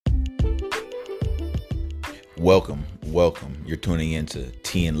Welcome. You're tuning into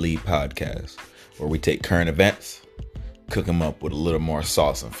T and Lee Podcast, where we take current events, cook them up with a little more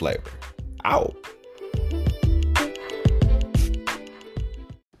sauce and flavor. Ow!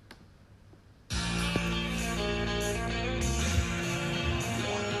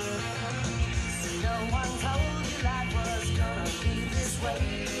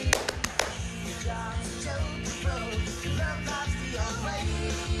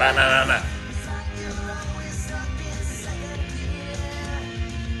 Banana.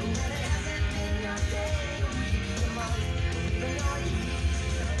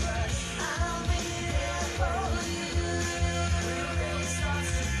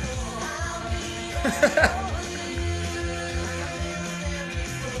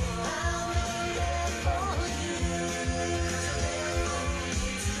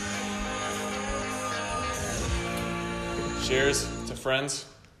 Cheers to friends.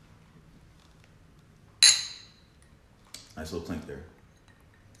 Nice little clink there.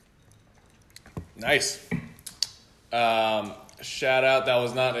 Nice. Shout out. That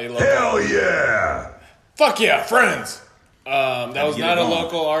was not a local. Hell yeah! Fuck yeah, friends. That was get not it a going.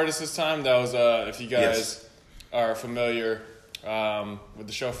 local artist this time. That was if you guys are familiar with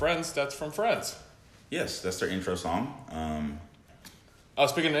the show Friends, that's from Friends. Yes, that's their intro song. Oh,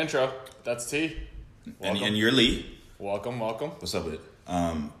 speaking of intro, that's T. And you're Lee. Welcome. What's up with it?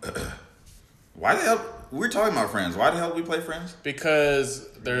 Why the hell? We're talking about Friends. Why the hell we play Friends?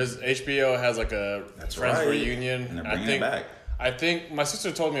 Because there's HBO has like a That's Friends right. reunion. And they're bringing it back. I think my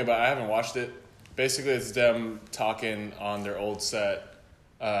sister told me about it. I haven't watched it. Basically, it's them talking on their old set.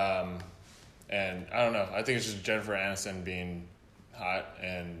 And I don't know. I think it's just Jennifer Aniston being hot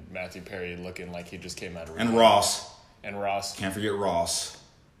and Matthew Perry looking like he just came out of And rehab. Ross. And Ross. Can't forget Ross.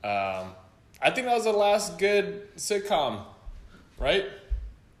 I think that was the last good sitcom, right?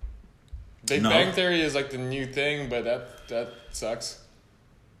 Big No. Bang Theory is like the new thing, but that sucks.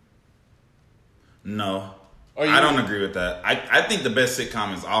 No. Oh, I don't agree with that. I think the best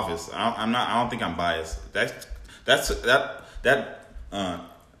sitcom is Office. I don't think I'm biased. That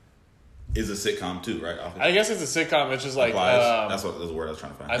is a sitcom too, right? Office. I guess it's a sitcom. It's just like Applies. That's the word I was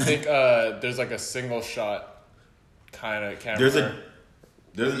trying to find. I think there's like a single shot kind of camera.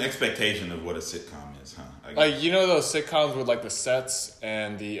 There's an expectation of what a sitcom is, huh? I guess. Like, you know those sitcoms with like the sets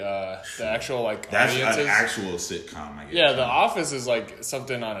and the actual like That's audiences. an actual sitcom, I guess. Yeah, The Office is like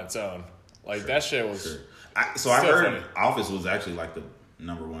something on its own. Like that shit was. Sure. I heard funny. Office was actually like the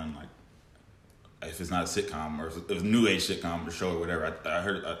number one, like if it's not a sitcom or if it's a new age sitcom or show or whatever. I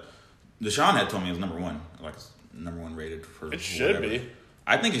heard Deshaun had told me it was number one, like number one rated for. It should whatever. be.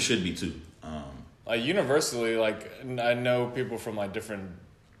 I think it should be too. Like universally, like I know people from like different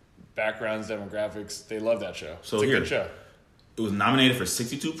backgrounds, demographics. They love that show. So it's a here. good show. It was nominated for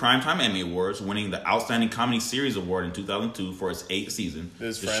 62 Primetime Emmy Awards, winning the Outstanding Comedy Series Award in 2002 for its 8th season.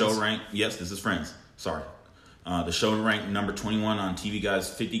 This is the Friends? show ranked. Yes, this is Friends. Sorry. The show ranked number 21 on TV Guide's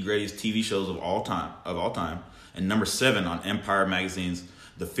 50 Greatest TV Shows of all time, and number 7 on Empire Magazine's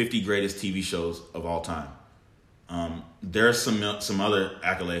The 50 Greatest TV Shows of All Time. There's some other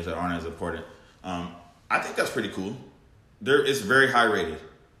accolades that aren't as important. I think that's pretty cool. It's very high rated,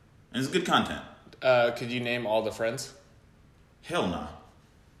 and it's good content. Could you name all the Friends? Hell no.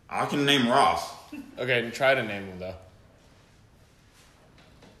 I can name Ross. Okay, try to name them though.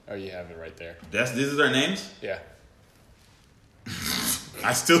 Oh, you have it right there. This is their names? Yeah.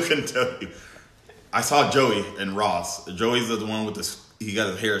 I still couldn't tell you. I saw Joey and Ross. Joey's the one with he got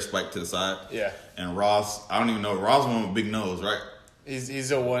his hair spiked to the side. Yeah. And Ross, I don't even know. Ross the one with big nose, right? He's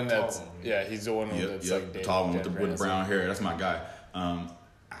the one that's he's the one that's like The dating tall one with Jennifer the Aniston. brown hair. That's my guy.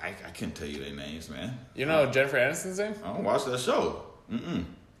 I couldn't tell you their names, man. You know Jennifer Aniston's name? I don't watch that show.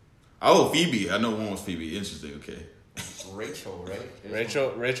 Oh, Phoebe. I know one was Phoebe. Interesting. Okay. Rachel,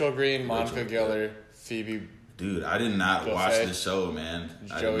 right? Rachel Green, Monica Geller, Phoebe, Dude, I did not Buffet. watch this show, man.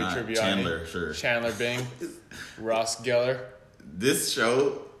 I did Joey not. Tribbiani, Chandler, sure. Chandler Bing, Ross Geller. This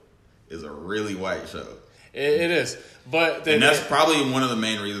show is a really white show. It is, but And that's probably one of the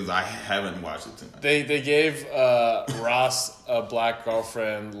main reasons I haven't watched it too much. they gave Ross a black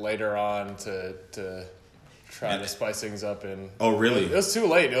girlfriend later on to try to spice things up. And Oh, really? It was too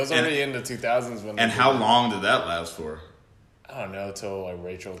late. It was And- already in the 2000s when. And how long did that last for? I don't know till like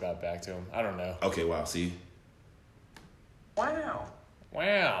Rachel got back to him. I don't know. Okay, wow, see? Wow.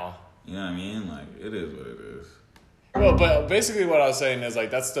 Wow. You know what I mean? Like, it is what it is. Well, but basically what I was saying is like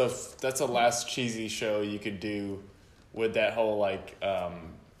that's the last cheesy show you could do with that whole like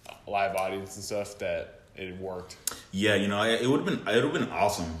live audience and stuff that it worked. Yeah, you know, it would have been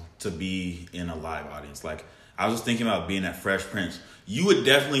awesome to be in a live audience. Like, I was just thinking about being at Fresh Prince. You would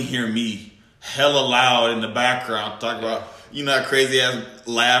definitely hear me hella loud in the background, talking about, you know, that crazy ass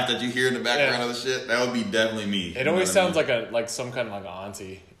laugh that you hear in the background of the shit. That would be definitely me. It always sounds like some kind of like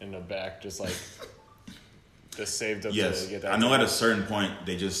auntie in the back, just like just saved up Yes, to get that. I know at a certain point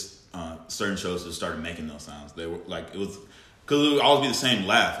they just certain shows just started making those sounds. They were like, it was because it would always be the same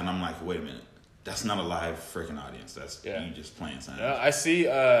laugh, and I'm like, wait a minute, that's not a live freaking audience. That's you just playing sounds. I see.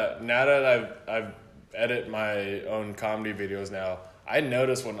 Now that I've edit my own comedy videos now, I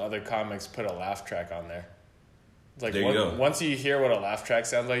notice when other comics put a laugh track on there. It's like once you hear what a laugh track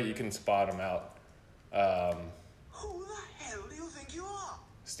sounds like, you can spot them out. Who the hell do you think you are?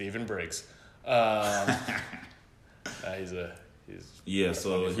 Stephen Briggs. He's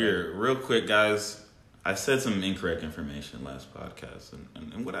So here, real quick, guys, I said some incorrect information last podcast,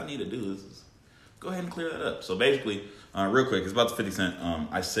 and what I need to do is go ahead and clear that up. So basically, real quick, it's about the 50 Cent.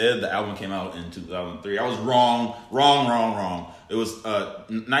 I said the album came out in 2003. I was wrong. It was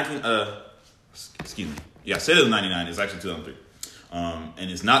excuse me. Yeah, I said it was 99. It's actually 2003.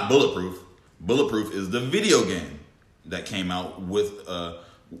 And it's not Bulletproof. Bulletproof is the video game that came out with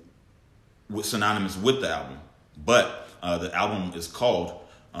synonymous with the album. But the album is called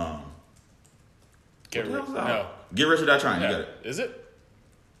Get Rich or Die Trying. Yeah. You got it. Is it?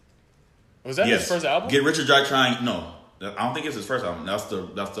 Was that his first album? Get Rich or Die Trying. No, I don't think it's his first album. That's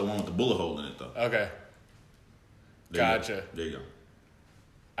the one with the bullet hole in it, though. Okay. Gotcha. There you go.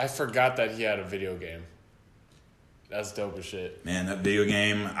 I forgot that he had a video game. That's dope as shit. Man, that video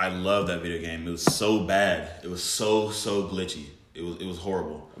game, I love that video game. It was so bad. It was so glitchy. It was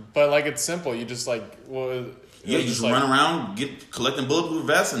horrible. But like, it's simple. You just like you just run around collecting bulletproof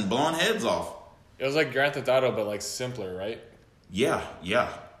vests and blowing heads off. It was like Grand Theft Auto, but like simpler, right? Yeah.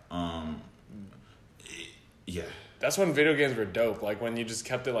 Yeah. That's when video games were dope. Like when you just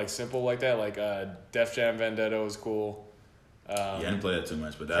kept it like simple like that. Like Def Jam Vendetta was cool. I didn't play that too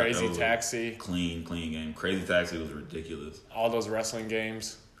much, but that Crazy was Taxi, clean game. Crazy Taxi was ridiculous. All those wrestling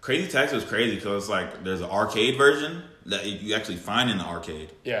games. Crazy Taxi was crazy because it's like there's an arcade version that you actually find in the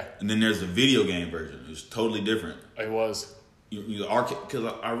arcade. Yeah. And then there's the video game version. It was totally different. It was. You arcade,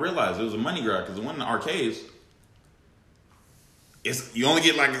 because I realized it was a money grab, because the one in the arcades, you only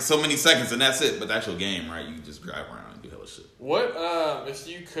get like so many seconds and that's it. But the actual game, right? You just drive around and do hella shit. What if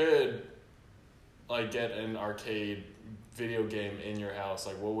you could like get an arcade video game in your house?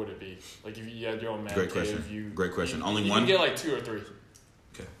 Like, what would it be? Like, if you had your own man Great cave, question. Great question. Only you one? You can get like 2 or 3.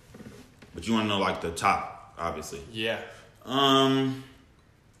 Okay. But you want to know like the top, obviously. Yeah.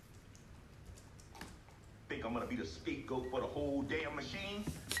 Think I'm gonna be the scapegoat for the whole damn machine?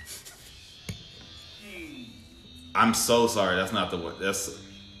 I'm so sorry. That's not the one. That's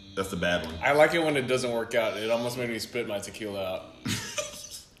the bad one. I like it when it doesn't work out. It almost made me spit my tequila out.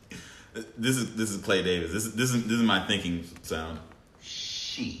 This is Clay Davis. This is my thinking sound.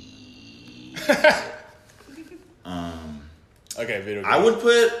 Okay, video game. I would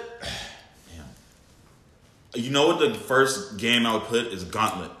put. Damn. You know what the first game I would put is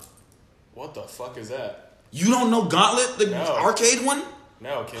Gauntlet. What the fuck is that? You don't know Gauntlet, the arcade one?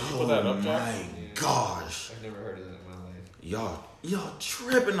 No, can you put that up, Jack? My gosh. I've never heard of that in my life. Y'all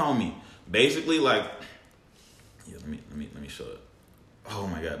tripping on me. Basically, like, yeah, let me show it. Oh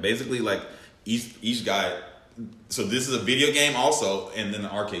my god. Basically, like each guy. So this is a video game also, and then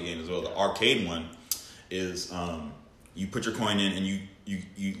the arcade game as well. The arcade one is you put your coin in, and you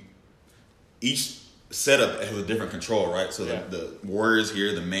each setup has a different control, right? So the warrior is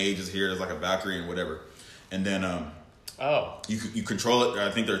here, the mage is here. There's like a Valkyrie and whatever, and then you control it.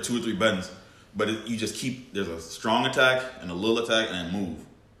 I think there are 2 or 3 buttons, but you just keep. There's a strong attack and a little attack and a move.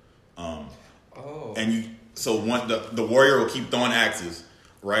 And the warrior will keep throwing axes,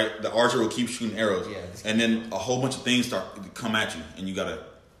 right? The archer will keep shooting arrows, and then a whole bunch of things start to come at you, and you gotta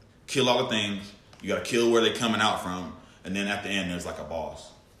kill all the things. You gotta kill where they're coming out from, and then at the end there's like a boss.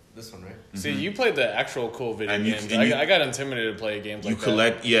 This one, right? Mm-hmm. See, you played the actual cool video games. I got intimidated to play games like that. You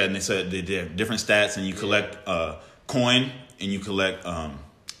collect, and they said they did different stats, and you collect coin, and you collect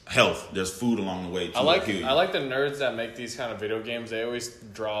health. There's food along the way too. I like the nerds that make these kind of video games. They always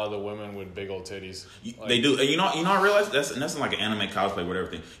draw the women with big old titties. They do. And you know, I realized that's like an anime cosplay, whatever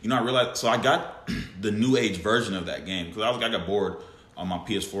thing. You know, I realized. So I got the new age version of that game because I got bored on my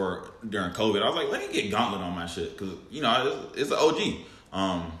PS4 during COVID. I was like, let me get Gauntlet on my shit because you know it's an OG.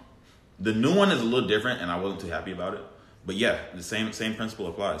 The new one is a little different, and I wasn't too happy about it. But yeah, the same principle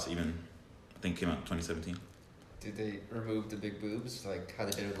applies. Even I think it came out in 2017. Did they remove the big boobs like how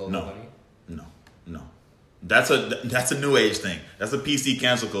they did with Lola Bunny? No. That's a new age thing. That's a PC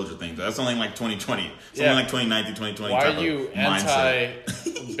cancel culture thing. That's only like 2020. It's only like 2019, 2020. Why are you anti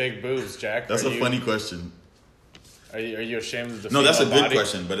big boobs, Jack? That's a funny question. Are you ashamed of the No, that's a female good body?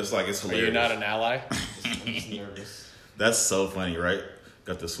 question, but it's like it's Are hilarious. you not an ally? I'm just nervous. That's so funny, right?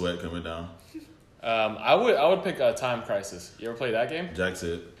 Got the sweat coming down. I would pick Time Crisis. You ever play that game? Jack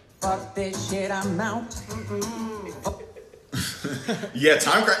said. Fuck this shit, I'm out. Yeah, that's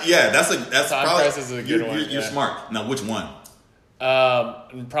Time probably, Crisis is a good one, You're yeah. smart. Now, which one?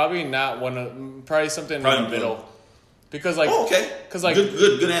 Probably not one of. Probably something Probably in the middle. Because like, Oh, okay. 'cause, like-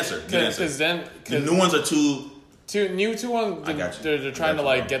 good answer. Good answer. because then The new ones are too. two ones. I got you. They're trying to I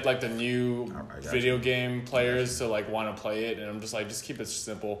got you, like bro. get like the new I got video game players to like want to play it, and I'm just like, just keep it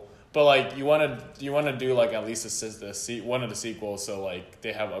simple. But like, you want to do like at least one of the sequels, so like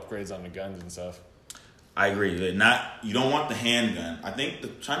they have upgrades on the guns and stuff. I agree. You don't want the handgun. I think the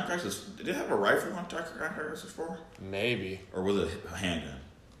Time Crisis. Did it have a rifle on Time Crisis 4? Maybe. Or was it a handgun?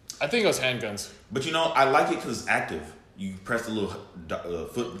 I think it was handguns. But I like it because it's active. You press the little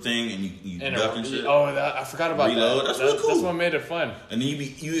foot thing and you duck and shit. I forgot about Reload. that. That's really cool. That's what made it fun. And then you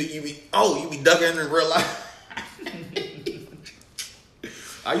be ducking in real life.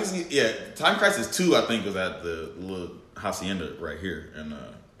 I usually Time Crisis 2 I think was at the little hacienda right here, and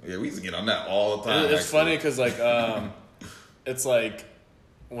we used to get on that all the time. It's funny because like it's like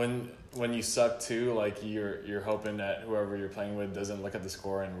when you suck too, like you're hoping that whoever you're playing with doesn't look at the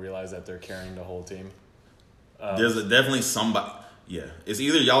score and realize that they're carrying the whole team. There's definitely somebody. Yeah, it's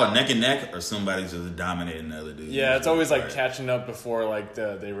either y'all are neck and neck or somebody's just dominating the other dude. Yeah, it's always like Right. catching up before like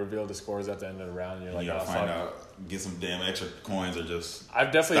they reveal the scores at the end of the round. And you're like, You gotta oh find fuck. out, get some damn extra coins, or just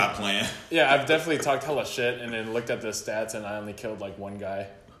I've definitely stop playing. Yeah, I've definitely talked hella shit and then looked at the stats and I only killed like one guy.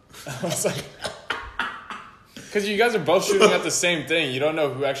 I was like, because you guys are both shooting at the same thing. You don't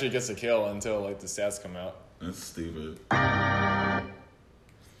know who actually gets the kill until like the stats come out. That's stupid.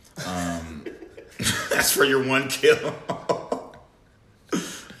 That's for your one kill.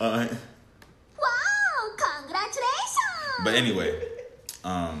 Wow, congratulations! But anyway,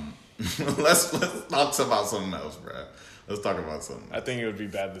 let's talk about something else, bro. Let's talk about something. I think it would be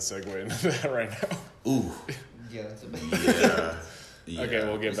bad to segue into that right now. Ooh, Yeah, that's a bit. yeah. Okay,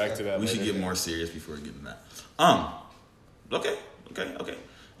 we'll get back to that We later. should get more serious before we get into that. Okay.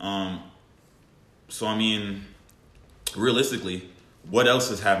 So I mean, realistically, what else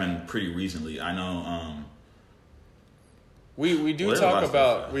has happened pretty recently? I know. We do Well, there's a lot talk of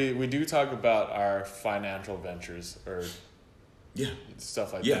about stuff. we do talk about our financial ventures or Yeah.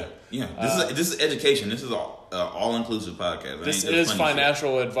 stuff like Yeah, that. yeah. This is education. This is all inclusive podcast. It This ain't just is funny shit.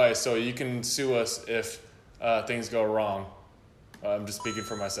 financial advice, so you can sue us if things go wrong. I'm just speaking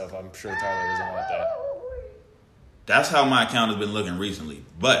for myself. I'm sure Tyler doesn't want that. That's how my account has been looking recently.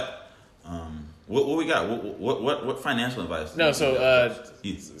 But what we got? What financial advice? No, so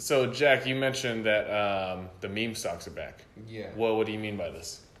Yes. so Jack, you mentioned that the meme stocks are back. Yeah. What do you mean by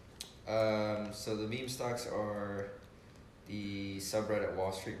this? So the meme stocks are the subreddit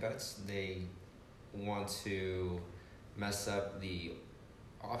Wall Street Bets. They want to mess up the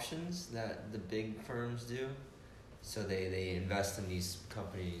options that the big firms do. So they invest in these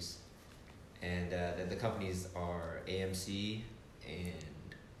companies, and the companies are AMC and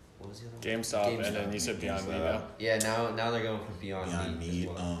what was the other one? GameStop, and then you said Beyond Meat now. Yeah, now they're going for Beyond Beyond Meat. Meat.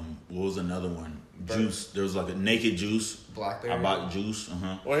 as well. What was another one? Bur- Juice. There was like a naked juice. Blackberry. I bought juice.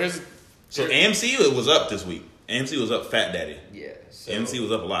 Well, here's So AMC was up this week. AMC was up fat daddy. Yeah. So AMC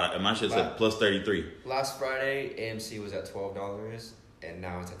was up a lot. And my shit said plus 33. last Friday, AMC was at $12, and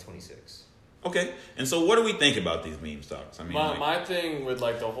now it's at $26. Okay. And so what do we think about these meme stocks? I mean, my thing with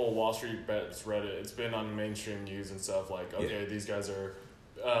like the whole Wall Street Bets Reddit, it's been on mainstream news and stuff. Like, okay, these guys are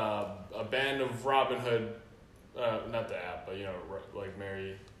a band of Robin Hood, not the app, but like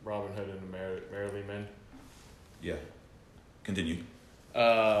Robin Hood and the Merrily Men. yeah. Continue.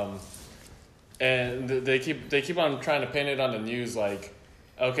 And they keep on trying to paint it on the news like,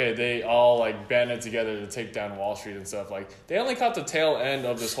 okay, they all like banded together to take down Wall Street and stuff. Like, they only caught the tail end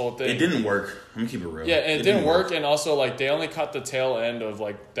of this whole thing. It didn't work. I'm going to keep it real. Yeah, and it didn't work, and also like they only caught the tail end of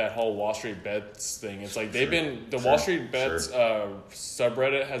like that whole Wall Street Bets thing. It's like Wall Street Bets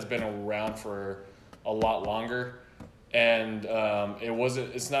subreddit has been around for a lot longer, and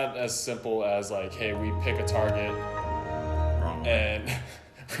it's not as simple as like, hey, we pick a target Wrong. and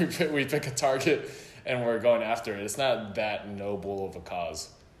we pick a target and we're going after it. It's not that noble of a cause.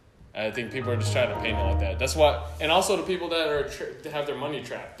 And I think people are just trying to paint it like that. That's why, and also the people that are have their money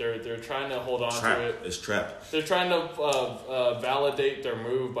trapped. They're trying to hold on to it. It's trapped. They're trying to validate their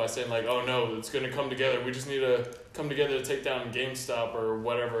move by saying like, "Oh no, it's going to come together. We just need to come together to take down GameStop or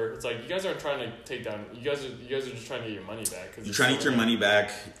whatever." It's like, you guys aren't trying to take down. You guys are just trying to get your money back. You're trying to get your money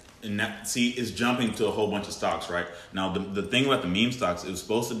back. And that, it's jumping to a whole bunch of stocks, right? Now, the thing about the meme stocks, it was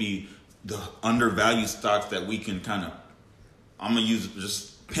supposed to be the undervalued stocks that we can kind of, I'm gonna use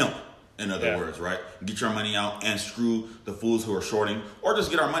just pimp. In other words, right? Get your money out and screw the fools who are shorting, or just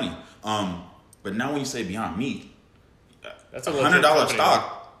get our money. But now when you say Beyond Meat, that's a $100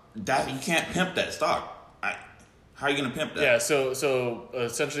 stock. That you can't pimp that stock. How are you gonna pimp that? Yeah. So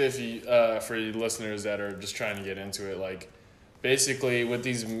essentially, if you for you listeners that are just trying to get into it, like basically with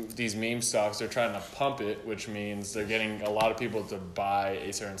these meme stocks, they're trying to pump it, which means they're getting a lot of people to buy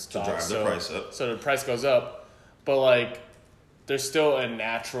a certain stock, to drive the price up. So the price goes up, but like there's still a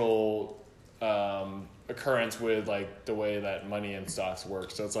natural occurrence with like the way that money in stocks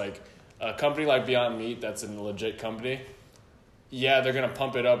work. So it's like a company like Beyond Meat, that's a legit company. Yeah, they're gonna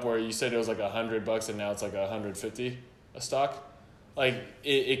pump it up where you said it was like $100 and now it's like $150 a stock. Like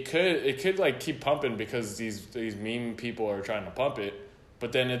it could like keep pumping because these meme people are trying to pump it,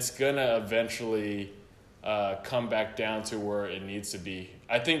 but then it's gonna eventually come back down to where it needs to be.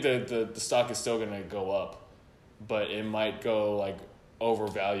 I think that the stock is still gonna go up, but it might go like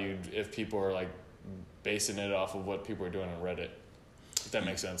overvalued if people are like basing it off of what people are doing on Reddit. If that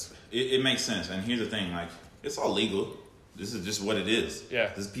makes sense. It makes sense. And here's the thing, like, it's all legal. This is just what it is. Yeah.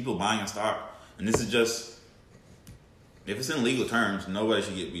 This is people buying a stock. And this is just, if it's in legal terms, nobody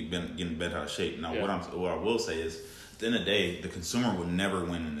should be getting bent out of shape. Now, Yeah. what I will say is, at the end of the day, the consumer will never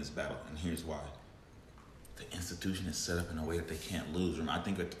win in this battle. And here's why. The institution is set up in a way that they can't lose. I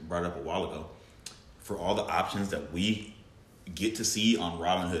think I brought it up a while ago. For all the options that we get to see on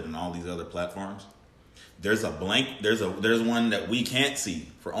Robinhood and all these other platforms, there's one that we can't see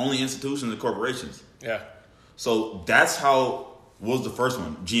for only institutions and corporations. Yeah. So that's how was the first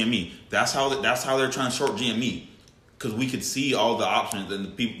one, GME. That's how they're trying to short GME, because we could see all the options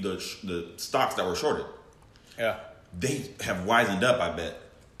and the stocks that were shorted. Yeah. They have wisened up, I bet,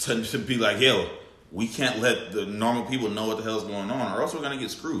 to be like, yo, we can't let the normal people know what the hell's going on, or else we're gonna get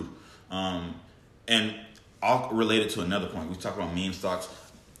screwed. And I'll relate it to another point. We talk about meme stocks.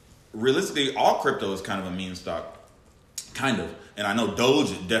 Realistically, all crypto is kind of a meme stock, kind of. And I know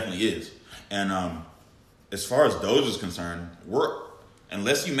Doge definitely is. And as far as Doge is concerned,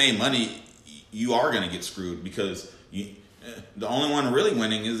 unless you made money, you are going to get screwed, because the only one really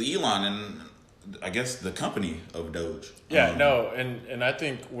winning is Elon and I guess the company of Doge. Yeah, and I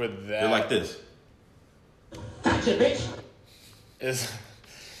think with that, they're like this. Gotcha, bitch. Is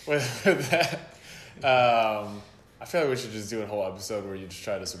with that. I feel like we should just do a whole episode where you just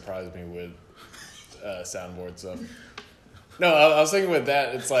try to surprise me with soundboard stuff. No, I was thinking with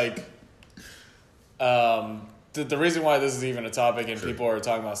that, it's like the reason why this is even a topic and people are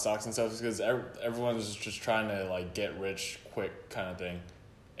talking about stocks and stuff is because everyone's just trying to like get rich quick kind of thing,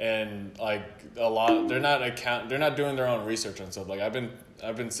 and like a lot they're not doing their own research on stuff. Like I've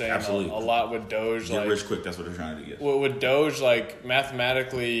been saying a lot with Doge. Get like, rich quick, that's what they're trying to get. With Doge, like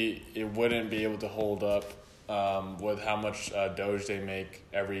mathematically, it wouldn't be able to hold up with how much Doge they make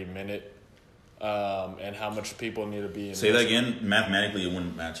every minute, and how much people need to be. Say that again. Mathematically, it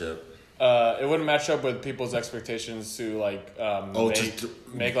wouldn't match up. It wouldn't match up with people's expectations to like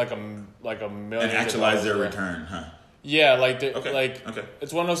make like a million and actualize their return, huh? Yeah, like Okay.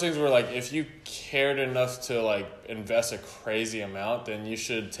 It's one of those things where like if you cared enough to like invest a crazy amount, then you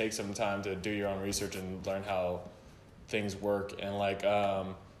should take some time to do your own research and learn how things work. And like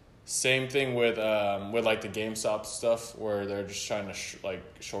same thing with like the GameStop stuff where they're just trying to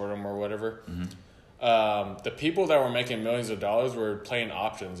short them or whatever. Mm-hmm. The people that were making millions of dollars were playing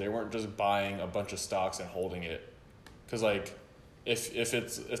options. They weren't just buying a bunch of stocks and holding it, because like.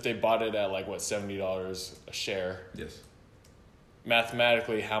 If they bought it at like what $70 a share, yes.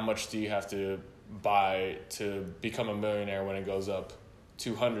 Mathematically, how much do you have to buy to become a millionaire when it goes up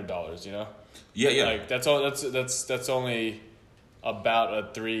 $200? You know. Yeah. Like that's all. That's only about a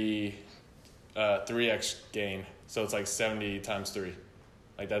 3x gain. So it's like 70 times 3.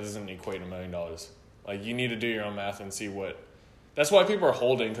 Like that doesn't equate $1 million. Like you need to do your own math and see what. That's why people are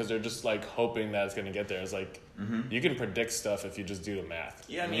holding, because they're just like hoping that it's going to get there. It's like you can predict stuff if you just do the math.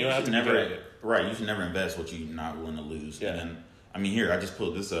 Yeah, I mean, you don't have to be good at it. Right, you should never invest what you're not willing to lose. Yeah. And then, I mean, here I just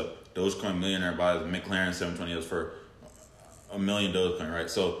pulled this up. Dogecoin millionaire buys McLaren 720s for $1 million Dogecoin. Right,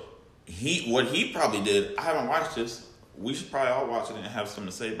 so what he probably did. I haven't watched this. We should probably all watch it and have something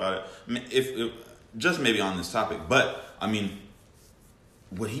to say about it. I mean, if just maybe on this topic, but I mean.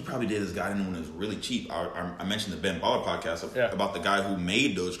 What he probably did is got in when it was really cheap. I mentioned the Ben Baller podcast about the guy who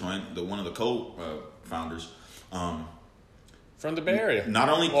made Dogecoin, one of the co-founders. From the Bay Area. Not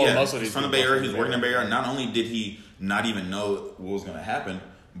only, most of these from the Bay Area. He's working in the Bay Area. Not only did he not even know what was going to happen,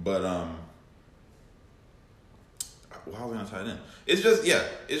 but how was I going to tie it in? It's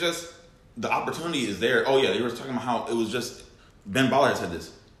just the opportunity is there. Oh yeah, you were talking about how it was just Ben Baller said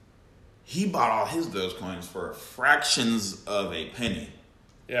this. he bought all his Dogecoins for fractions of a penny.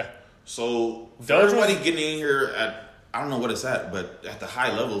 Yeah. So for Doge everybody was- getting in here at, I don't know what it's at, but at the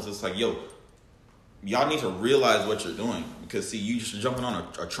high levels, it's like, yo, y'all need to realize what you're doing. Because, see, you just jumping on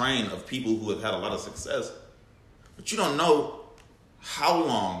a train of people who have had a lot of success, but you don't know how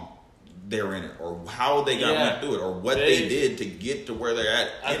long they're in it or how they went through it or what they did to get to where they're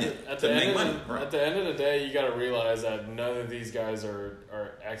at in it to make money. Right. At the end of the day, you got to realize that none of these guys are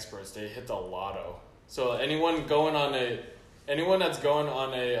experts. They hit the lotto. So anyone that's going on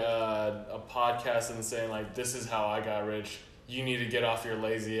a podcast and saying like, this is how I got rich, you need to get off your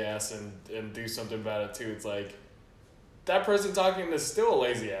lazy ass and do something about it too. It's like, that person talking is still a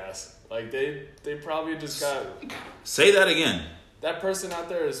lazy ass. Like they probably just got... Say that again. That person out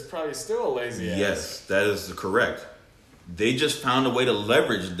there is probably still a lazy ass. Yes, that is correct. They just found a way to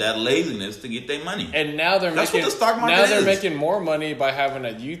leverage that laziness to get their money. And now they're That's making what the stock market now they're is. making more money by having a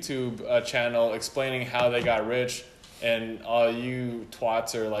YouTube channel explaining how they got rich, and all you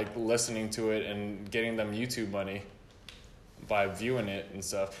twats are like listening to it and getting them YouTube money by viewing it and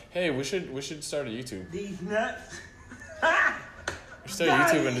stuff. Hey, we should start a YouTube. These nuts. We should start a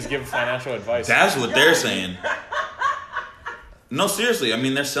YouTube and just give financial advice. That's what they're saying. No, seriously. I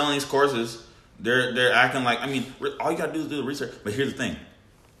mean, they're selling these courses. They're acting like, I mean, all you gotta do is do the research. But here's the thing: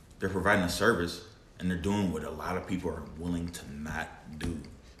 they're providing a service, and they're doing what a lot of people are willing to not do.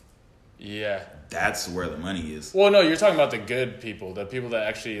 Yeah. That's where the money is. Well, no, you're talking about the good people, the people that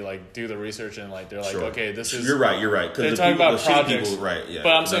actually like do the research and like they're like, Sure. okay, this is. You're right. 'Cause They're the talking people, about the shitty projects, people, right? Yeah. But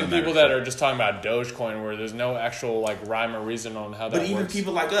I'm it saying doesn't people matter. that are just talking about Dogecoin, where there's no actual like rhyme or reason on how that But even works.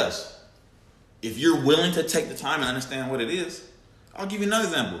 people like us, if you're willing to take the time and understand what it is, I'll give you another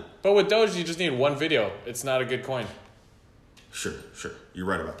example. But with Doge, you just need one video. It's not a good coin. Sure. You're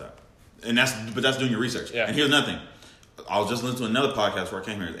right about that. And that's doing your research. Yeah. And here's another thing. I was just listening to another podcast where I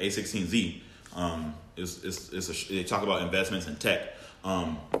came here, A16Z. They talk about investments in tech.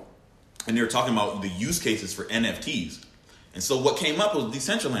 And they were talking about the use cases for NFTs. And so what came up was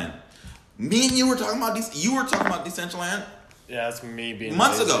Decentraland. Me and you were talking about Decentraland. Yeah, that's me being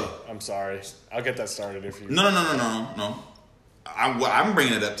Months lazy. ago. I'm sorry. I'll get that started if you. No. I'm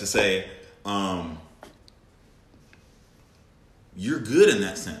bringing it up to say, you're good in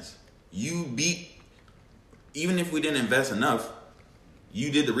that sense. You beat, even if we didn't invest enough, you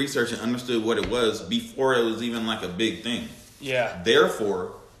did the research and understood what it was before it was even like a big thing. Yeah.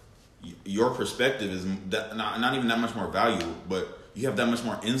 Therefore, your perspective is not even that much more valuable, but you have that much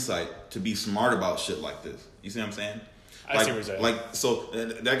more insight to be smart about shit like this. You see what I'm saying? I see what you're saying. Like, so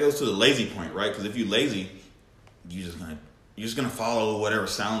that goes to the lazy point, right? Because if you're lazy, you're just gonna follow whatever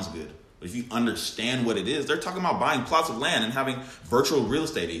sounds good. But if you understand what it is, they're talking about buying plots of land and having virtual real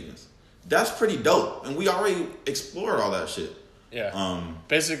estate agents. That's pretty dope, and we already explored all that shit. Yeah.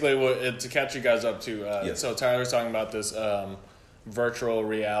 Basically, to catch you guys up to, Yes. so Tyler's talking about this virtual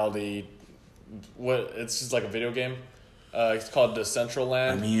reality. It's just like a video game. It's called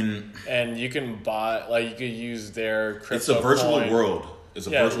Decentraland. I mean, and you can buy, like, you could use their crypto. it's a virtual coin. world. It's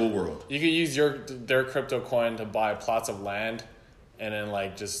a Yeah. virtual world. You could use their crypto coin to buy plots of land, and then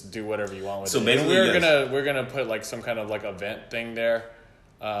like just do whatever you want with So it. basically, And we're gonna put like some kind of like event thing there.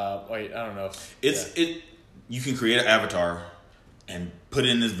 Wait, I don't know. You can create an avatar and put it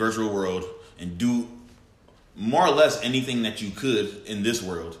in this virtual world and do more or less anything that you could in this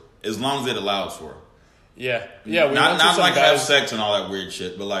world, as long as it allows for it. Yeah. We went not to some like have guys- sex and all that weird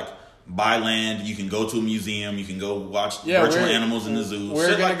shit, but like buy land. You can go to a museum. You can go watch Yeah, virtual we're- animals in the zoo. We're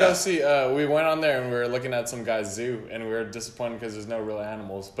shit gonna like go that. see. We went on there and we were looking at some guy's zoo, and we were disappointed because there's no real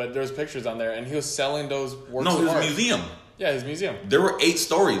animals. But there's pictures on there, and he was selling those works No, of his art. museum. Yeah, his museum, There were 8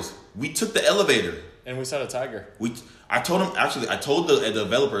 stories. We took the elevator. and we saw a tiger. I told the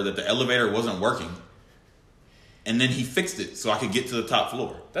developer that the elevator wasn't working, and then he fixed it so I could get to the top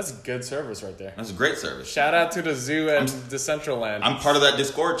floor. That's good service right there. That's a great service. Shout out to the zoo and Decentraland. I'm part of that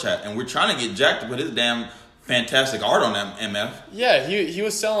Discord chat, and we're trying to get Jack to put his damn fantastic art on that MF, Yeah, he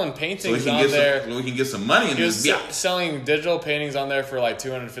was selling so paintings on there. we can get some money in He was this. selling digital paintings on there for like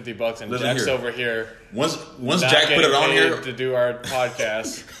 $250, and Listen Jack's here. over here. Once not Jack put it getting on paid here, to do our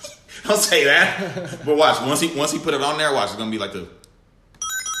podcast. don't say that. But watch, once he put it on there, watch, it's gonna be like the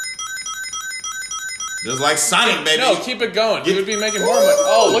just like Sonic, baby. No, keep it going. You Get- would be making more money.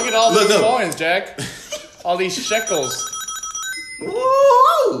 Oh, look at all Look, these look. coins, Jack. All these shekels.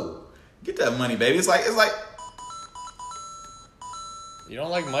 Woo! Get that money, baby. It's like You don't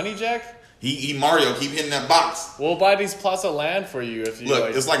like money, Jack? he Mario keep hitting that box. We'll buy these plots of land for you if you Look,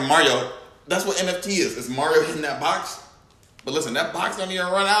 like. it's like Mario. That's what NFT is. It's Mario hitting that box. But listen, that box don't even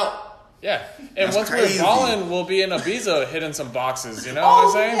run out. Yeah. And That's once crazy. we're balling, we'll be in Ibiza hitting some boxes. You know what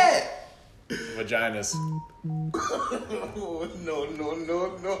I'm saying? yeah. vaginas. Oh, no.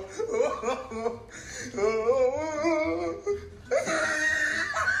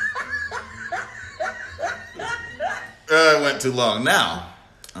 It went too long. Now,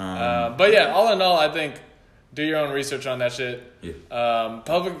 But yeah, all in all, I think do your own research on that shit. Yeah.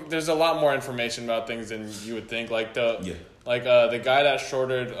 There's a lot more information about things than you would think. Like the guy that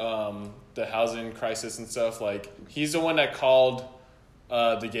shorted the housing crisis and stuff. Like he's the one that called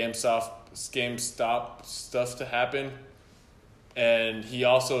the GameStop stuff to happen, and he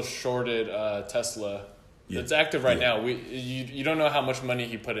also shorted Tesla. Yeah. It's active right now. You don't know how much money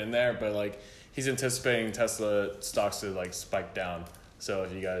he put in there, but like he's anticipating Tesla stocks to like spike down. So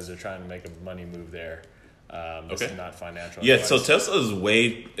if you guys are trying to make a money move there, this is not financial. Yeah, advice. so Tesla is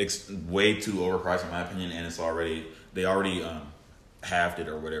way too overpriced in my opinion, and they already halved it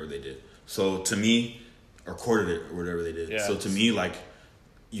or whatever they did. So to me, or quartered it or whatever they did. Yeah. So to me, like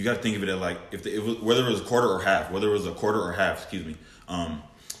you got to think of it as like whether it was a quarter or half, excuse me.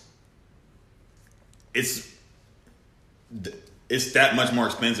 It's that much more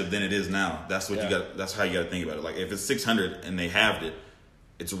expensive than it is now. That's what you got. That's how you got to think about it. Like if it's $600 and they halved it,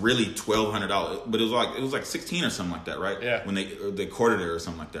 it's really $1,200. But it was like 16 or something like that, right? Yeah. When they quartered it or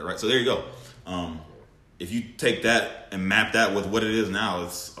something like that, right? So there you go. If you take that and map that with what it is now,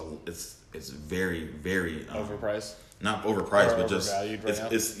 it's very very overpriced. Not overpriced, but just overvalued right now.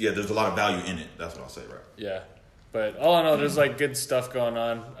 There's a lot of value in it. That's what I'll say, right? Yeah, but all in all, there's like good stuff going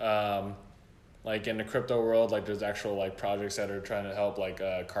on. Like in the crypto world, like there's actual like projects that are trying to help, like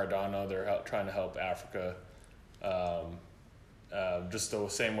Cardano. They're trying to help Africa. Just the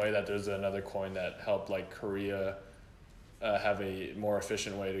same way that there's another coin that helped like Korea have a more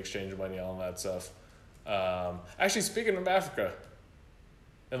efficient way to exchange money, all that stuff. Actually, speaking of Africa,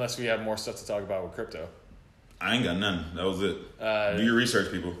 unless we have more stuff to talk about with crypto. I ain't got none. That was it. Do your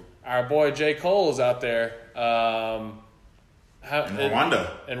research, people. Our boy J. Cole is out there. In Rwanda.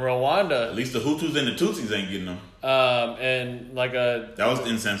 In Rwanda. At least the Hutus and the Tutsis ain't getting them. And like that was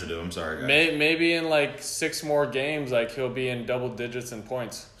insensitive. I'm sorry, guys. Maybe in like 6 more games, like he'll be in double digits in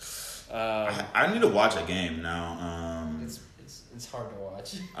points. I need to watch a game now. It's hard to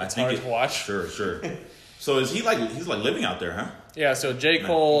watch. It's hard to watch. Sure. So he's like living out there, huh? Yeah. So J.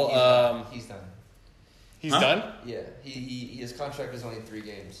 Cole, he's done. He's done. Yeah. He his contract is only 3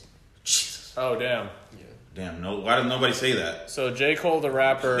 games. Jesus. Oh damn. Yeah. Damn. No. Why does nobody say that? So J. Cole, the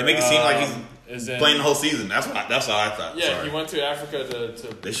rapper, They make it seem like he's playing the whole season. That's how I thought. Yeah, Sorry. he went to Africa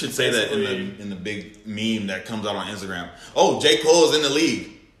to. They should say that in the big meme that comes out on Instagram. Oh, J. Cole is in the league,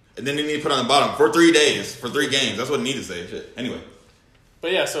 and then they need to put on the bottom for 3 days, for 3 games. That's what it need to say. Shit. Anyway.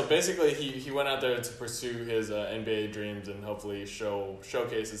 But yeah, so basically he went out there to pursue his NBA dreams and hopefully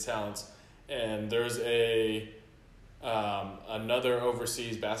showcase his talents. And there's another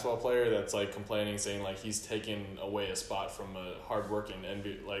overseas basketball player that's like complaining, saying like he's taken away a spot from a hardworking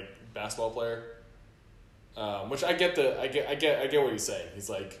NBA like basketball player. Which I get what he's saying. He's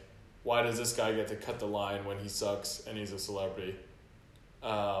like, why does this guy get to cut the line when he sucks and he's a celebrity?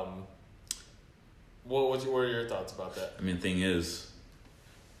 What are your thoughts about that? I mean, thing is,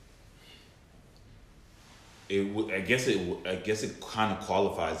 I guess it kind of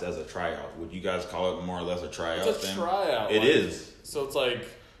qualifies as a tryout. Would you guys call it more or less a tryout? It's a tryout. It is. So it's like.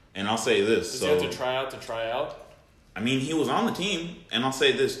 And I'll say this. Does he have to try out? I mean, he was on the team, and I'll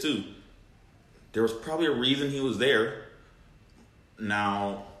say this too. There was probably a reason he was there.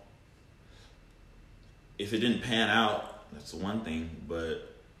 Now, if it didn't pan out, that's one thing.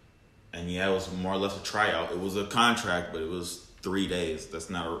 And it was more or less a tryout. It was a contract, but it was 3 days. That's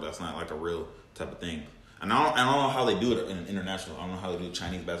not like a real type of thing. And I don't know how they do it in international. I don't know how they do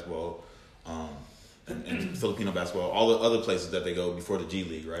Chinese basketball, and Filipino basketball, all the other places that they go before the G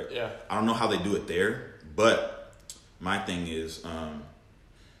League, right? Yeah. I don't know how they do it there, but my thing is, I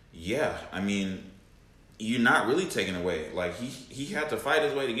mean, you're not really taking away. Like he had to fight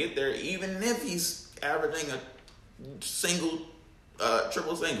his way to get there, even if he's averaging a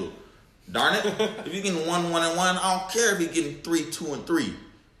triple single. Darn it! If you're getting 1, 1, and 1, I don't care if he's getting 3, 2, and 3.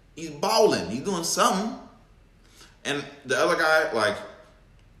 He's balling. He's doing something. And the other guy, like,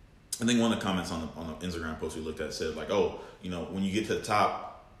 I think one of the comments on the Instagram post we looked at said, like, oh, when you get to the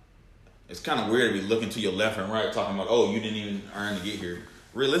top, it's kind of weird to be looking to your left and right talking about, oh, you didn't even earn to get here.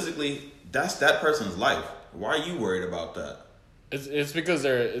 Realistically, that's that person's life. Why are you worried about that? It's because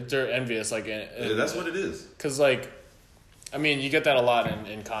they're envious. Like, that's what it is. Because, like, I mean, you get that a lot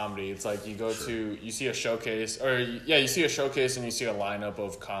in comedy. It's like you see a showcase, you see a showcase and you see a lineup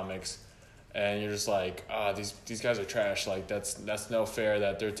of comics, and you're just like, these guys are trash. Like that's no fair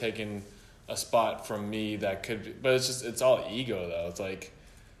that they're taking a spot from me that could be, but it's all ego though. It's like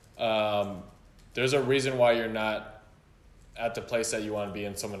there's a reason why you're not at the place that you want to be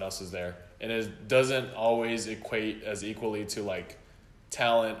and someone else is there. And it doesn't always equate as equally to like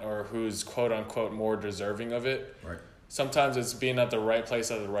talent or who's quote unquote more deserving of it. Right. Sometimes it's being at the right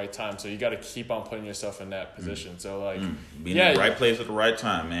place at the right time. So you got to keep on putting yourself in that position. So like, Being in the right place at the right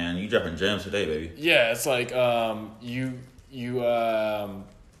time, man. You dropping gems today, baby. yeah, it's like you're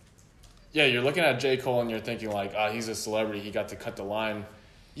looking at J. Cole and you're thinking like, he's a celebrity. He got to cut the line.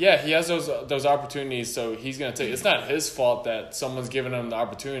 Yeah, he has those opportunities, so he's gonna take. It's not his fault that someone's giving him the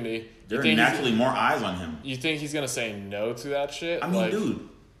opportunity. There are naturally more eyes on him. You think he's gonna say no to that shit? I mean, dude,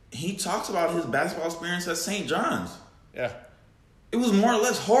 he talks about his basketball experience at St. John's. Yeah. It was more or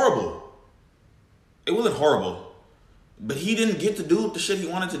less horrible. It wasn't horrible, but he didn't get to do the shit he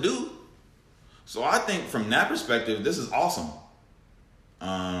wanted to do. So I think from that perspective, this is awesome.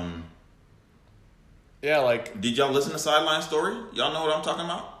 Yeah, like, Did y'all listen to Sideline Story? Y'all know what I'm talking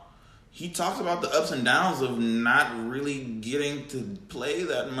about? He talks about the ups and downs of not really getting to play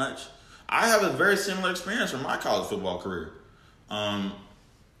that much. I have a very similar experience from my college football career. And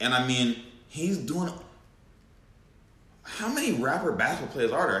I mean, he's doing... How many rapper basketball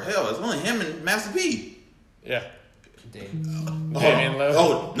players are there? Hell, it's only him and Master P. yeah. Dame. Damian Lillard.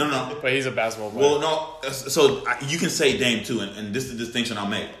 Oh, no. But he's a basketball player. Well, no. So you can say Dame too, and this is the distinction I'll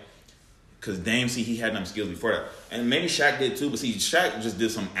make. Because Dame, see, he had them skills before that. And maybe Shaq did too, but see, Shaq just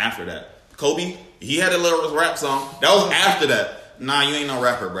did something after that. Kobe, he had a little rap song. That was after that. Nah, you ain't no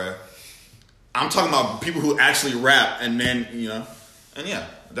rapper, bro. I'm talking about people who actually rap, and then, and yeah,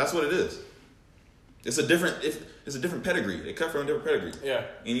 that's what it is. It's a different pedigree. They cut from a different pedigree. Yeah.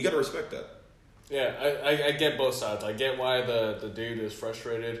 And you got to respect that. Yeah, I get both sides. I get why the dude is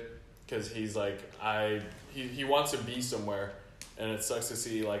frustrated because he's like, he wants to be somewhere, and it sucks to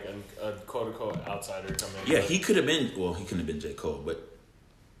see like a quote unquote outsider come in. Yeah, he could have been. Well, he couldn't have been J. Cole, but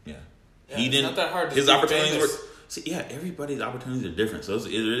yeah, he it's didn't. not that hard to his be opportunities famous. were. See, yeah, everybody's opportunities are different, so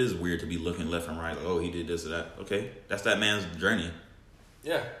it is weird to be looking left and right. Like, oh, he did this or that. Okay, that's that man's journey.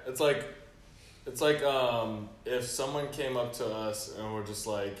 Yeah, it's like if someone came up to us and were just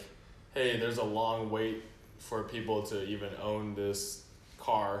like, hey, there's a long wait for people to even own this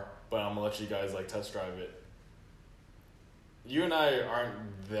car, but I'm gonna let you guys like test drive it. You and I aren't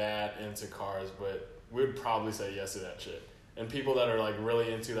that into cars, but we'd probably say yes to that shit. And people that are like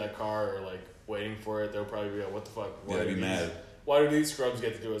really into that car or like waiting for it, they'll probably be like, what the fuck? Yeah, be mad. Why do these scrubs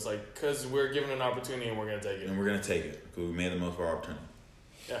get to do it? It's like, because we're given an opportunity and we're going to take it. And we're going to take it because we made the most of our opportunity.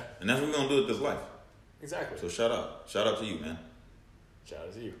 Yeah. And that's what we're going to do with this life. Exactly. So shout out. Shout out to you, man. Shout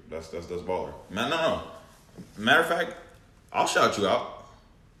out to you. That's baller. Man, no. Matter of fact, I'll shout you out.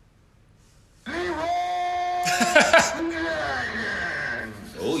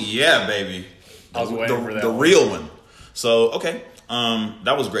 Oh, yeah, baby. I was waiting for that The one. real one. So, okay.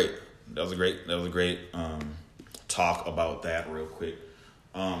 That was great. That was a great talk about that real quick.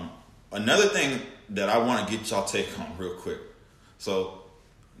 Another thing that I want to get y'all take on real quick. So,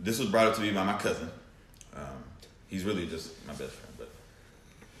 this was brought up to me by my cousin. He's really just my best friend, but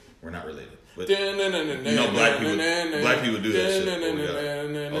we're not related. But black people do that shit. We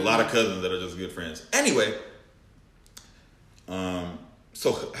got a lot of cousins that are just good friends. Anyway,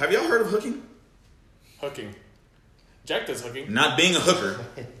 so have y'all heard of hooking? Hooking. Jack does hooking. Not being a hooker.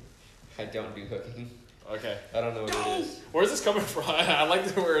 I don't do hooking. Okay. I don't know what it is. Where's this coming from? I like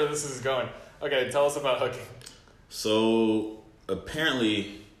where this is going. Okay, tell us about hooking. So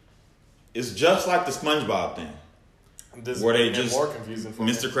apparently, it's just like the SpongeBob thing. This is Where they making it just more confusing for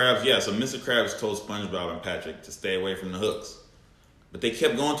me. Mr. Krabs, yeah. So Mr. Krabs told SpongeBob and Patrick to stay away from the hooks, but they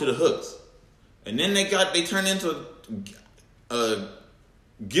kept going to the hooks, and then they turned into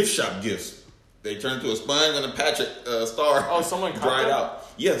gift shop gifts. They turned into a Sponge and a Patrick star. Oh, someone caught dried them? out.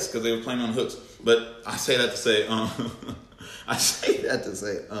 Yes, because they were playing on hooks. But I say that to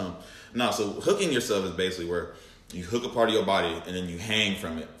say, no. So hooking yourself is basically where you hook a part of your body and then you hang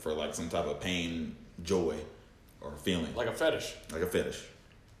from it for like some type of pain, joy, or feeling. Like a fetish. Like a fetish.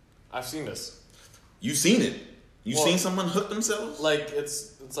 I've seen this. You've seen it. You've Well, seen someone hook themselves? Like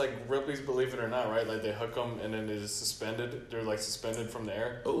it's like Ripley's Believe It or Not, right? Like they hook them and then they're just suspended. They're like suspended from the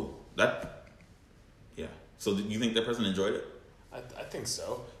air. Oh, yeah. So you think that person enjoyed it? I think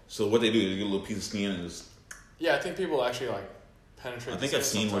so. So what they do is get a little piece of skin and just... Yeah, I think people actually like penetrate. I think the I've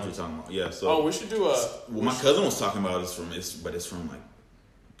skin seen what you're sometimes. talking about. Yeah. So Oh, we should do a. what my cousin was talking about is from like it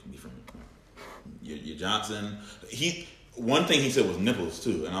could be from your Johnson. One thing he said was nipples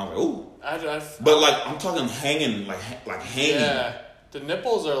too, and I was like, oh. But like I'm talking hanging, like hanging. Yeah, the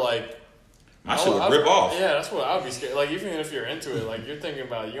nipples are like. My shit would rip off. Yeah, that's what I would be scared. Like even if you're into it, like you're thinking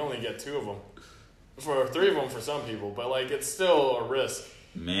about you only get 2 of them, for 3 of them for some people, but like it's still a risk.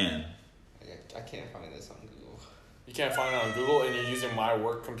 Man. I can't find this on Google. You can't find it on Google, and you're using my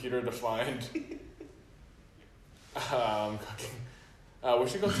work computer to find. I'm cooking. We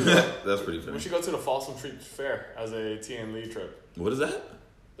should go to the, That's pretty funny. we should go to the Folsom Street Fair as a T and Lee trip. What is that?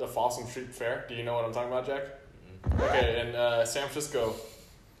 The Folsom Street Fair. Do you know what I'm talking about, Jack? Okay, in San Francisco,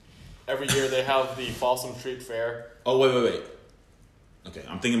 every year they have the Folsom Street Fair. Oh, wait. Okay,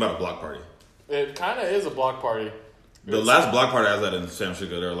 I'm thinking about a block party. It kind of is a block party. The last block party I was at in San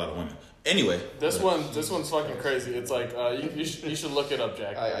Francisco, there were a lot of women. Anyway. This one's fucking crazy. It's like you should look it up,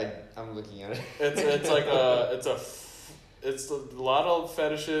 Jack. I'm looking at it. It's a lot of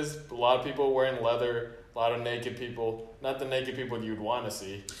fetishes, a lot of people wearing leather, a lot of naked people. Not the naked people you'd want to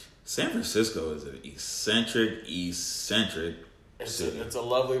see. San Francisco is an eccentric city. It's a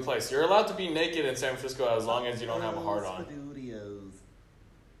lovely place. You're allowed to be naked in San Francisco as long as you don't have a heart on.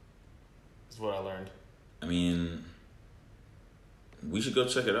 Is what I learned. I mean, we should go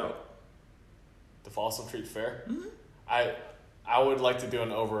check it out. The Folsom Street Fair. Mm-hmm. I would like to do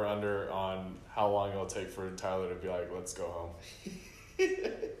an over under on how long it'll take for Tyler to be like, let's go home.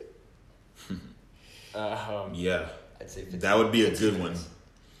 Yeah, I'd say 15, that would be a good one.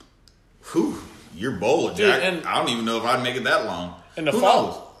 Whew, you're bold, Dude, Jack. and- I don't even know if I'd make it that long. And the Who fall-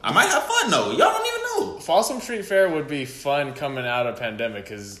 knows? I might have fun though. Y'all don't even know. Folsom Street Fair would be fun coming out of pandemic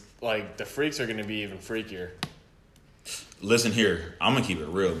because like the freaks are going to be even freakier. Listen here, I'm gonna keep it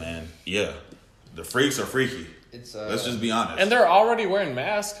real, man. Yeah, the freaks are freaky. It's Let's just be honest. And they're already wearing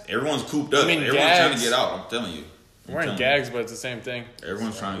masks. Everyone's cooped up. I mean, Everyone's trying to gags. get out. I'm telling you. Wearing gags, but it's the same thing.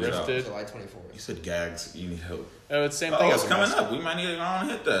 Everyone's trying to get out. Rifted. July 24th. You said gags. You need help. Oh, it's the same Oh, thing. it's as a coming mask. up. We might need to go on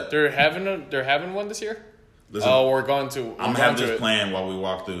and hit that. They're having one this year. Listen, Oh, we're going to. I'm gonna have this plan while we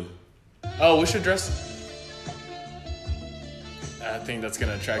walk through. Oh, we should dress. I think that's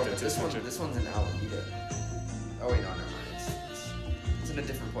gonna attract This attention. one's in Alameda. Oh wait, no, never mind. It's in a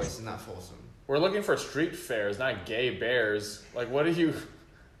different place. It's not Folsom. We're looking for street fairs, not gay bears. Like, what are you?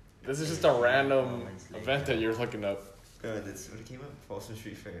 This is just a random event that you're looking up. That's what it came up. Folsom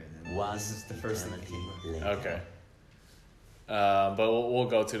Street Fair. And then this is the first thing that came up. Okay. But we'll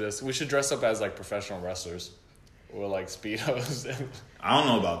go to this. We should dress up as like professional wrestlers, or like speedos. And... I don't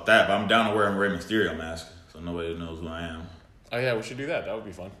know about that, but I'm down to wear a Rey Mysterio mask, so nobody knows who I am. Oh yeah, we should do that. That would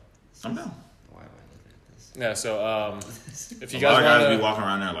be fun. I'm down. Why am I looking at this? Yeah. So if you A lot of guys guys want be walking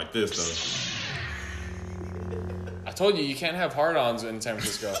around there like this, though. I told you can't have hard-ons in San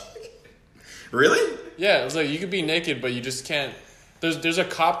Francisco. Really? Yeah, it's like you could be naked, but you just can't. There's a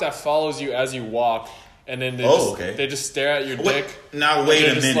cop that follows you as you walk, and then they just stare at your dick. Now wait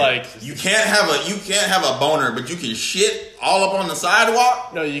a just minute. like- you can't have a boner, but you can shit all up on the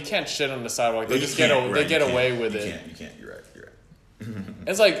sidewalk. No, you can't shit on the sidewalk. They Well, just you can't, they right, get you can't. away with You it. You can't. You're right.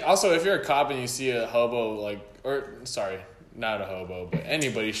 It's like also if you're a cop and you see a hobo not a hobo, but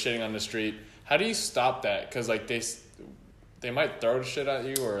anybody shitting on the street, how do you stop that? Because like they might throw shit at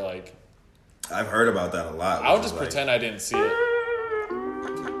you or like. I've heard about that a lot. I would just pretend I didn't see it.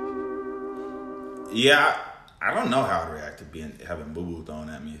 Yeah, I don't know how I'd react to having boo boo thrown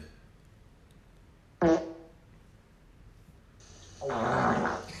at me.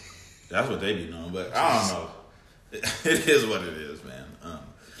 That's what they be knowing, but I don't know. It is what it is, man.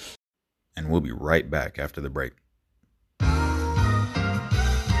 And we'll be right back after the break.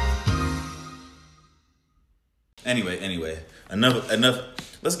 Anyway, enough.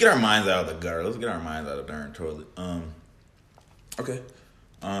 Let's get our minds out of the gutter. Let's get our minds out of the darn toilet. Okay.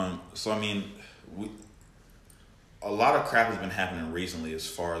 So I mean, a lot of crap has been happening recently as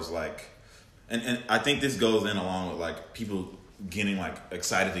far as like, and I think this goes in along with like people getting like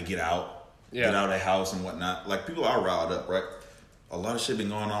excited to get out of the house and whatnot. Like people are riled up, right? A lot of shit been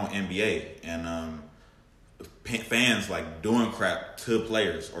going on with NBA and fans like doing crap to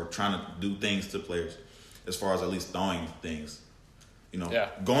players or trying to do things to players, as far as at least throwing things,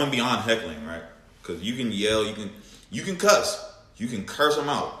 going beyond heckling, right? Because you can yell, you can cuss. You can curse them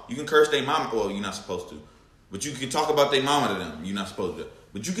out. You can curse their mama. Well, you're not supposed to. But you can talk about their mama to them. You're not supposed to.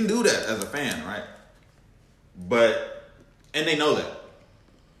 But you can do that as a fan, right? And they know that.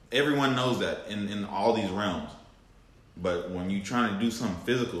 Everyone knows that in all these realms. But when you're trying to do something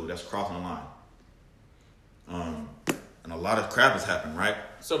physical, that's crossing the line. And a lot of crap has happened, right?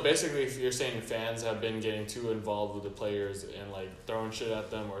 So basically, if you're saying fans have been getting too involved with the players and like throwing shit at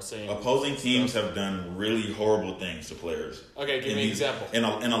them or saying Opposing teams have done really horrible things to players. Okay, give me an example. In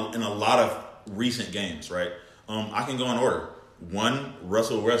a lot of recent games, right? I can go in order. One,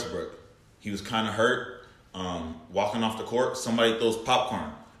 Russell Westbrook. He was kind of hurt. Walking off the court, somebody throws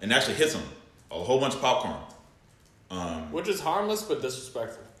popcorn and actually hits him. A whole bunch of popcorn. Which is harmless but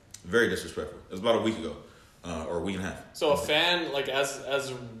disrespectful. Very disrespectful. It was about a week ago. or a week and a half. So a fan, like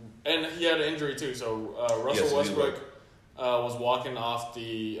and he had an injury too. So Russell Yes, Westbrook was walking off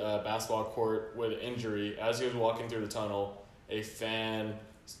the basketball court with an injury. As he was walking through the tunnel, a fan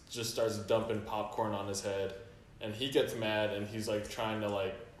just starts dumping popcorn on his head, and he gets mad, and he's like trying to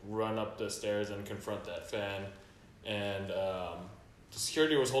like run up the stairs and confront that fan, and the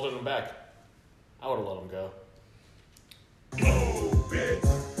security was holding him back. I would have let him go. Move,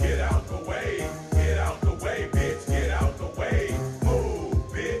 bitch, get out the way. Get out the way, bitch, get out the way. Move,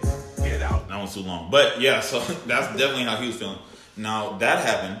 bitch, get out. That one's too long. But yeah, so that's definitely how he was feeling. Now, that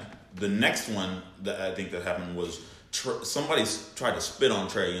happened. The next one that I think that happened was somebody tried to spit on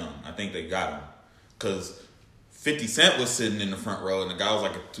Trae Young. I think they got him. Because 50 Cent was sitting in the front row, and the guy was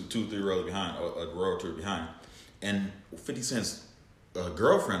like two, 3 rows behind, a row or two behind. And 50 Cent's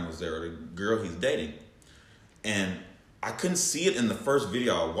girlfriend was there, or the girl he's dating. And I couldn't see it in the first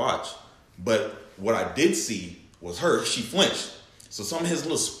video I watched, but what I did see was her. She flinched. So some of his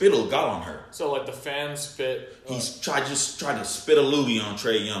little spittle got on her. So like the fan spit. He tried to spit a loogie on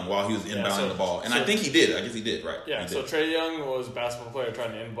Trae Young while he was inbounding the ball. And I think he did. I guess he did, right? Yeah, he so did. Trae Young was a basketball player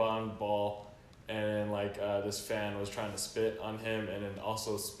trying to inbound the ball, and like this fan was trying to spit on him and then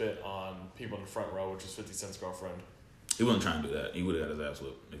also spit on people in the front row, which was 50 Cent's girlfriend. He wasn't trying to do that. He would have got his ass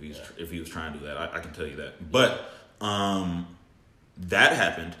whooped if he was trying to do that. I can tell you that. But that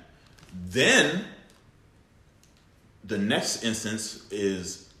happened. Then the next instance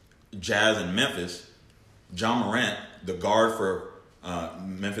is Jazz in Memphis. John Morant, the guard for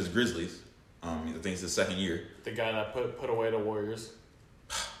Memphis Grizzlies. I think it's his second year. The guy that put away the Warriors.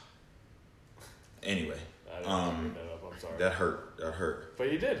 Anyway, I didn't bring that up. I'm sorry. that hurt. That hurt.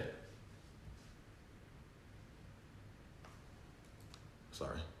 But you did.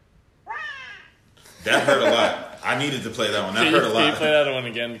 Sorry. That hurt a lot. I needed to play that one. That Can hurt a you lot. play that one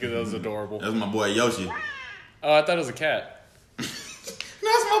again because that was adorable. That was my boy Yoshi. Oh, I thought it was a cat. That's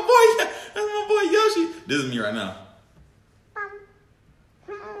my boy. That's my boy Yoshi. This is me right now.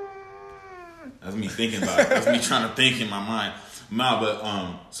 That's me thinking about it. That's me trying to think in my mind.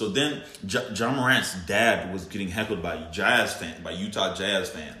 So then John Morant's dad was getting heckled by Utah Jazz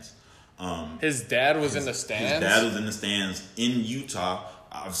fans. His dad was in the stands? His dad was in the stands in Utah,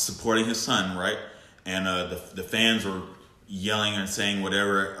 supporting his son, right? And the fans were yelling and saying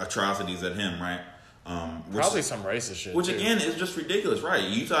whatever atrocities at him, right? Probably some racist shit. Which too. again is just ridiculous, right?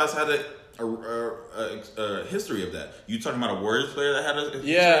 Utah's had a history of that. You talking about a Warriors player that had a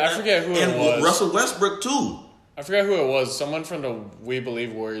history Yeah, of I that? forget who it and was. Russell Westbrook too. I forgot who it was. Someone from the We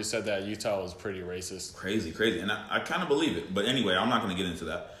Believe Warriors said that Utah was pretty racist. Crazy, and I kind of believe it. But anyway, I'm not going to get into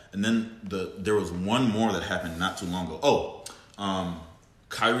that. And then there was one more that happened not too long ago.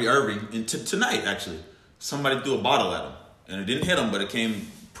 Kyrie Irving tonight actually, somebody threw a bottle at him, and it didn't hit him, but it came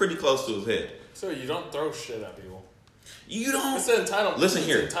pretty close to his head. So you don't throw shit at people. You don't. It's an entitlement. Listen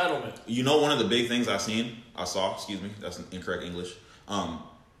here. It's entitlement. You know, one of the big things I saw. Excuse me, that's incorrect English.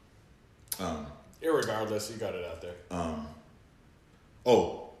 Irregardless, you got it out there.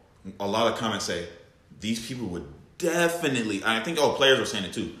 A lot of comments say these people would definitely. I think players were saying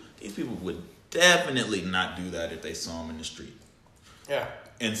it too. These people would definitely not do that if they saw them in the street. Yeah.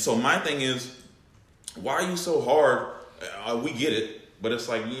 And so my thing is, why are you so hard? We get it, but it's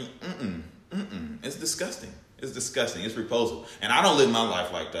like, it's disgusting. It's disgusting. It's repulsive. And I don't live my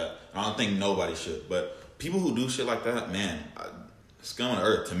life like that. I don't think nobody should. But people who do shit like that, man, scum of the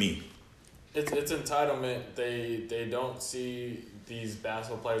earth to me. It's entitlement. They don't see these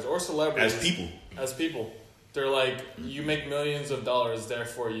basketball players or celebrities As people. They're like, you make millions of dollars,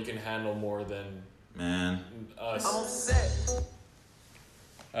 therefore you can handle more than Man. us. I'm upset.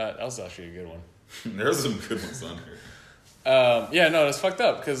 That was actually a good one. There's some good ones on here. Yeah, no, that's fucked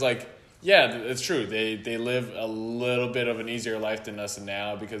up because, like, yeah, it's true. They live a little bit of an easier life than us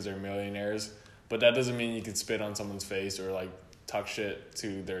now because they're millionaires. But that doesn't mean you can spit on someone's face or, like, talk shit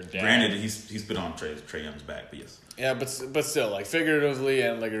to their dad. Granted, he's been on Trae Young's back, but yes. Yeah, but still, like, figuratively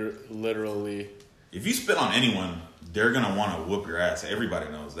and, like, literally. If you spit on anyone, they're going to want to whoop your ass.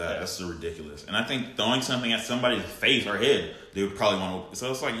 Everybody knows that. Yeah. That's so ridiculous. And I think throwing something at somebody's face or head, they would probably want to. So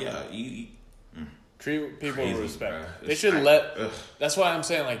it's like, yeah, Treat people Crazy, with respect. bruh. They should That's why I'm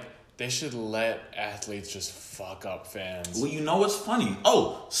saying, like, they should let athletes just fuck up fans. Well, you know what's funny?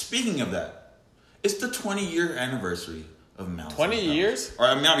 Oh, speaking of that, it's the 20-year anniversary of Malice. 20 years?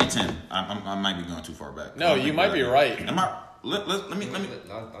 Or it might be 10. I might be going too far back. No, you might be right. Am I? Let me.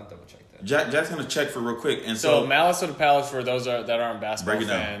 I'll double check that. Jack's gonna check for real quick. And So so Malice of the Palace, for those that aren't basketball Break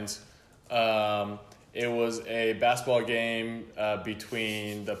it down. fans, it was a basketball game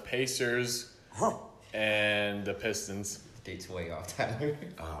between the Pacers and the Pistons. Date's way off, Tyler.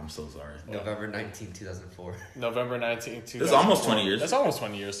 Oh, I'm so sorry. November 19, 2004. November 19th, 2004. That's almost 20 years. That's almost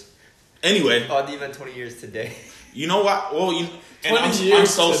 20 years. Anyway, Oh, you meant 20 years today. you know what? Well, and 20 I'm years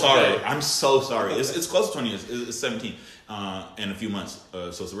so today. sorry. I'm so sorry. It's close to 20 years. It's 17 in a few months. So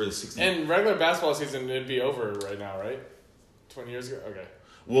it's really 16. And regular basketball season, it'd be over right now, right? 20 years ago? Okay.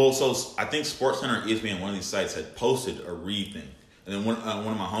 Well, so I think SportsCenter, ESPN, one of these sites had posted a read thing, and then one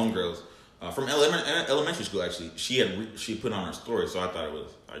of my homegirls from elementary school actually, she put on her story, so I thought it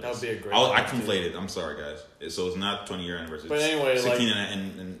was. That would be a great I thing to do. conflated. I'm sorry, guys. So it's not 20-year anniversary. But It's anyway, 16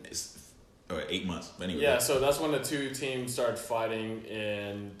 and it's 8 months. But anyway, Yeah, so that's when the two teams started fighting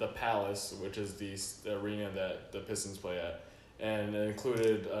in the Palace, which is the arena that the Pistons play at. And it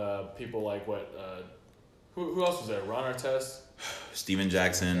included people like who else was there? Ron Artest, Steven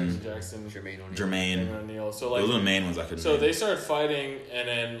Jackson, Jackson, Jermaine. O'Neal. So Those are the like, main ones I couldn't. so name. they started fighting, and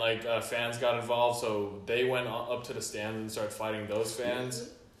then like fans got involved. So they went up to the stand and started fighting those fans.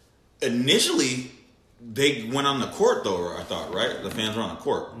 Initially, they went on the court though. I thought, right? The fans were on the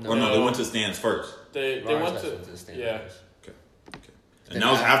court. Or no, they went to the stands first. They Ron went Artest to the stand yeah. first. Okay. And that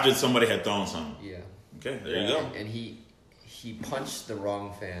was after somebody had thrown something. Yeah. Okay, there you Yeah. go. And he punched the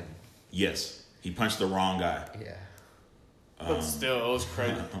wrong fan. Yes, he punched the wrong guy. Yeah. But still, it was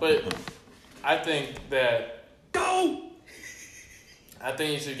crazy. But I think that I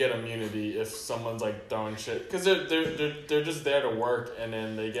think you should get immunity if someone's like throwing shit, because they're just there to work, and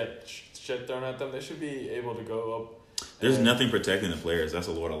then they get shit thrown at them. They should be able to go up. There's nothing protecting the players. That's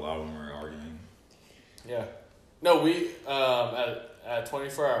what a lot of them are arguing. Yeah. No, we at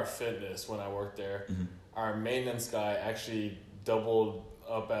 24-Hour Fitness when I worked there, our maintenance guy actually doubled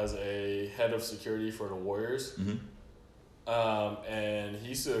up as a head of security for the Warriors. And he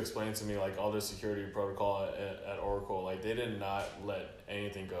used to explain to me like all the security protocol at Oracle. Like they did not let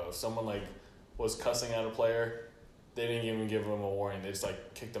anything go. If someone like was cussing at a player, they didn't even give them a warning. They just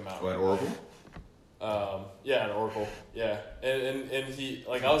like kicked them out. What, Oracle? Yeah, at Oracle. Yeah, and he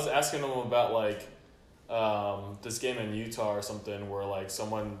like I was asking him about like this game in Utah or something where like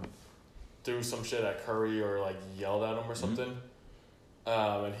someone threw some shit at Curry or like yelled at him or something.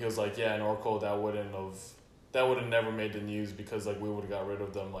 And he was like, yeah, in Oracle that would have never made the news because like we would have got rid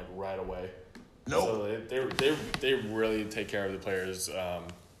of them like right away. Nope. So they really take care of the players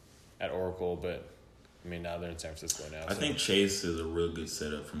at Oracle, but I mean now they're in San Francisco now. I think Chase is a real good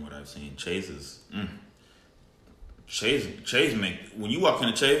setup from what I've seen. Chase is Chase make when you walk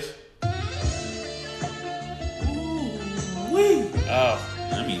into Chase. Oh.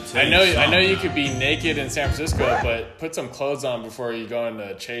 Let me tell I you know something. you could be naked in San Francisco, but put some clothes on before you go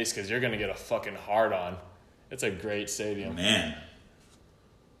into Chase because you're gonna get a fucking hard on. It's a great stadium. Man,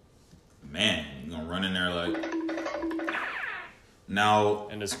 you're gonna run in there like now.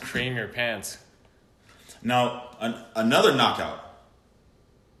 And just cream your pants. Now another knockout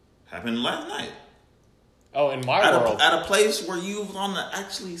happened last night Oh, in my world, at a place where you was on the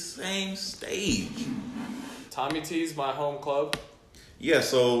actually same stage. Tommy T's my home club. Yeah,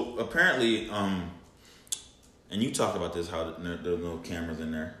 so apparently, and you talk about this how there's no cameras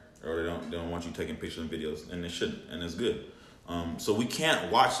in there, or they don't want you taking pictures and videos, and they shouldn't, and it's good. So we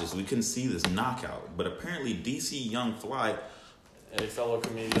can't watch this, we couldn't see this knockout, but apparently DC Young Fly, A fellow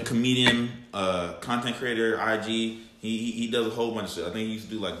comedian. a comedian, content creator, IG, he does a whole bunch of shit. I think he used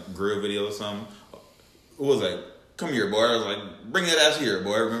to do like grill videos or something. What was that? Come here, boy. I was like, bring that ass here,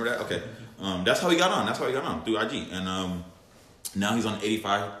 boy. Remember that? Okay. That's how he got on. Through IG, and now he's on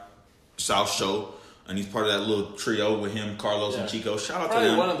 85 South Show, and he's part of that little trio with him, Carlos and Chico. Shout out Probably to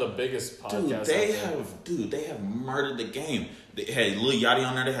them. one of the biggest podcasts. They have murdered the game. They had Lil Yachty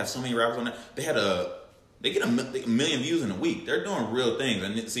on there. They have so many rappers on there. They get a million views in a week. They're doing real things,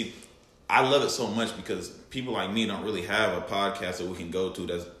 and see, I love it so much because people like me don't really have a podcast that we can go to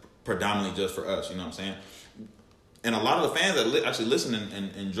that's predominantly just for us. You know what I'm saying? And a lot of the fans that actually listen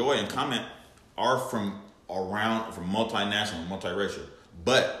and enjoy and comment are from multinational, multiracial,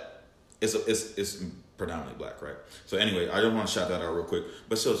 but it's predominantly black, right? So anyway, I just want to shout that out real quick.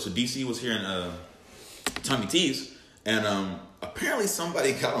 But so DC was here in Tommy T's, and apparently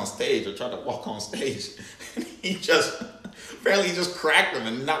somebody got on stage or tried to walk on stage, and he just cracked him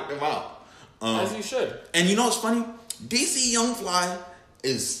and knocked him out. As you should. And you know what's funny? DC Young Fly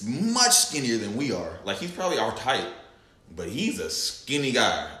is much skinnier than we are. Like, he's probably our type, but he's a skinny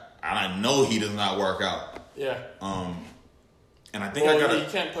guy, and I know he does not work out. Yeah. And I think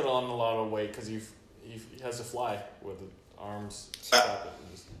He can't put on a lot of weight because he has to fly with the arms.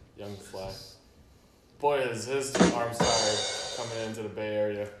 Young Fly. Boy, is his arms tired coming into the Bay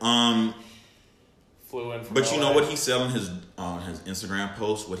Area. Flew in from But you LA. know what he said on his Instagram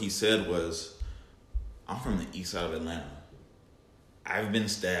post? What he said was, I'm from the east side of Atlanta. I've been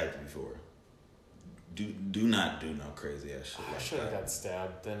stabbed before. Do not do no crazy ass shit I like should have that. got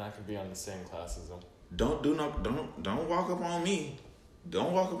stabbed. Then I could be on the same class as them. Don't walk up on me.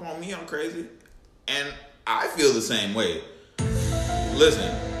 Don't walk up on me. I'm crazy, and I feel the same way. Listen,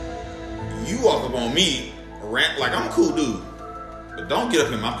 you walk up on me, rant like I'm a cool dude, but don't get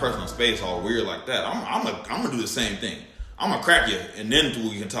up in my personal space all weird like that. I'm gonna do the same thing. I'm gonna crack you, and then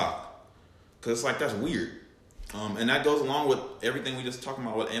we can talk, cause it's like that's weird. And that goes along with everything we just talking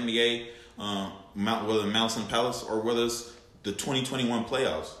about with NBA, whether Malice and Palace or whether it's the 2021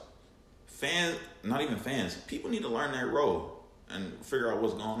 playoffs. Fans, not even fans, people need to learn their role and figure out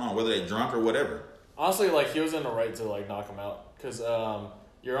what's going on, whether they're drunk or whatever. Honestly, like, he was in the right to, like, knock him out. Because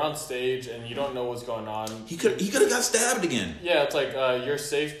you're on stage and you don't know what's going on. He could have got stabbed again. Yeah, it's like your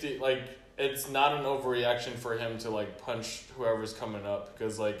safety, like, it's not an overreaction for him to, like, punch whoever's coming up.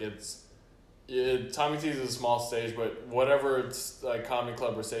 Because, like, Tommy T's is a small stage, but whatever it's, like, comedy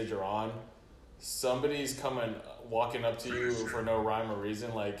club or stage you're on, somebody's walking up to you for no rhyme or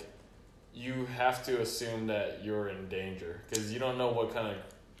reason, like, you have to assume that you're in danger. Because you don't know what kind of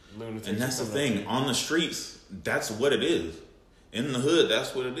lunatics. And that's the thing. On the streets, that's what it is. In the hood,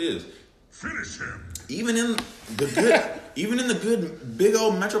 that's what it is. Finish him. Even in the good big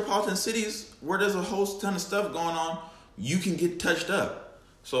old metropolitan cities where there's a whole ton of stuff going on, you can get touched up.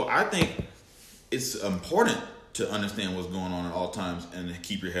 So I think it's important to understand what's going on at all times and to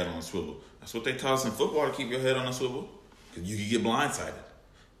keep your head on a swivel. That's what they taught us in football, to keep your head on a swivel, because you can get blindsided.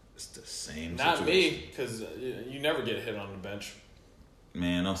 It's the same Not situation. me, because you never get hit on the bench.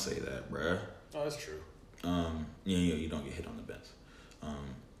 Man, don't say that, bruh. Oh, that's true. Yeah, you don't get hit on the bench.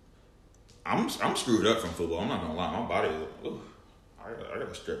 I'm screwed up from football. I'm not gonna lie. My body is, ooh, I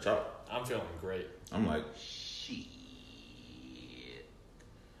gotta stretch out. I'm feeling great. I'm like, shit.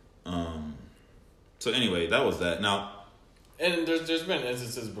 So anyway, that was that. Now, And there's been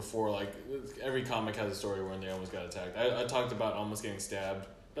instances before, like, every comic has a story when they almost got attacked. I talked about almost getting stabbed.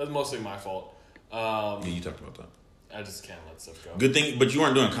 That was mostly my fault. yeah, you talked about that. I just can't let stuff go. Good thing, but you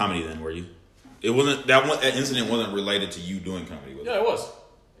weren't doing comedy then, were you? It wasn't that incident wasn't related to you doing comedy, was it? Yeah, it was.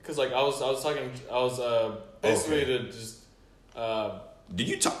 Because, like, I was basically Okay. to just, Did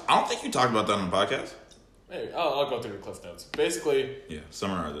you talk? I don't think you talked about that on the podcast. maybe, I'll go through the cliff notes. Basically, Yeah,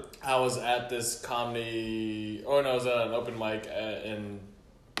 summarize it. I was at this comedy, I was at an open mic in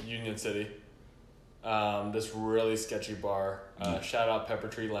Union City. This really sketchy bar. Shout out Pepper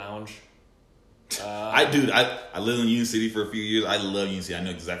Tree Lounge. I lived in Union City for a few years. I love Union City. I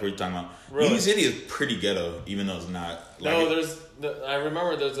know exactly what you're talking about. Really? Union City is pretty ghetto, even though it's not. Like I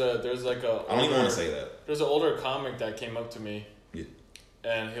remember there's like a. I don't even want to say that. There's an older comic that came up to me, Yeah.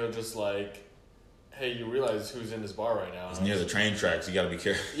 and he was just like, "Hey, you realize who's in this bar right now?" It's near the train tracks. You got to be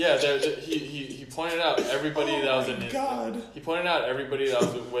careful. Yeah, he pointed out everybody that was in it. God. He pointed out everybody that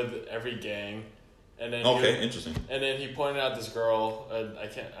was with every gang, and then Interesting. And then he pointed out this girl.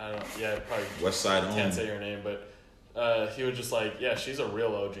 Probably West Side can't Own. say her name, but he was just like, yeah, she's a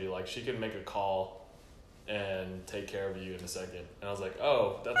real OG. Like, she can make a call and take care of you in a second. And I was like,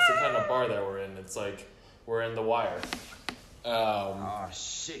 oh, that's the kind of bar that we're in. It's like we're in The Wire.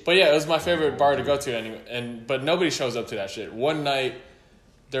 Shit. But yeah, it was my favorite bar to go to anyway. But nobody shows up to that shit. One night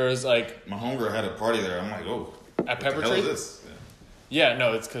there was like My homegirl had a party there. I'm like, oh, at Pepper what the hell Tree. is this? Yeah,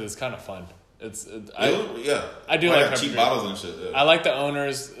 no, it's because it's kind of fun. I do Probably like have cheap Pepper Tree. bottles and shit. Yeah. I like the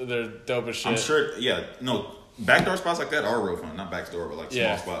owners. They're dope as shit. I'm sure. Yeah, no. Backdoor spots like that are real fun. Not backdoor, but like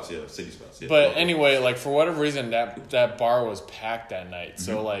Yeah. small spots. Yeah, city spots. Yeah. But anyway, like, for whatever reason, that bar was packed that night. Mm-hmm.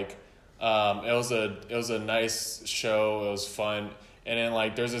 So like, it was a nice show. It was fun. And then,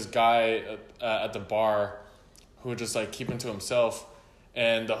 like, there's this guy at the bar who would just, like, keep it to himself.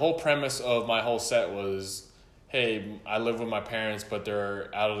 And the whole premise of my whole set was, hey, I live with my parents, but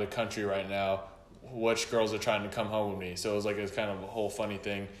they're out of the country right now. Which girls are trying to come home with me? So it was kind of a whole funny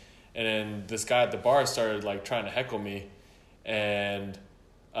thing. And then this guy at the bar started, like, trying to heckle me. And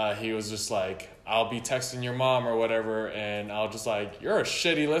he was just like, I'll be texting your mom or whatever. And I was just like, you're a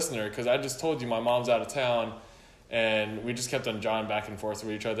shitty listener, because I just told you my mom's out of town. And we just kept on jawing back and forth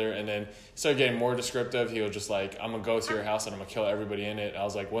with each other. And then he started getting more descriptive. He was just like, I'm going to go to your house and I'm going to kill everybody in it. I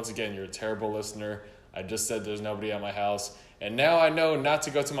was like, once again, you're a terrible listener. I just said there's nobody at my house. And now I know not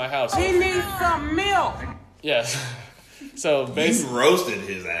to go to my house. He needs some milk. Yes. So you basically, roasted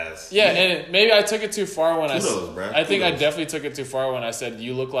his ass. yeah, and maybe I took it too far when Kudos, bruh. I think I Kudos. definitely took it too far when I said,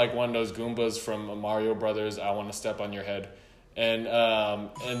 you look like one of those Goombas from Mario Brothers. I want to step on your head. And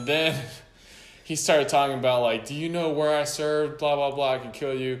then he started talking about, like, do you know where I served? Blah, blah, blah. I can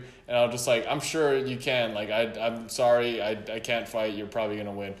kill you. And I was just like, I'm sure you can. Like, I'm sorry. I can't fight. You're probably going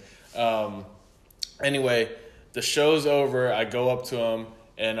to win. Anyway, The show's over. I go up to him,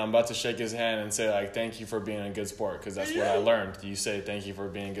 and I'm about to shake his hand and say, like, thank you for being a good sport, because that's what I learned. You say thank you for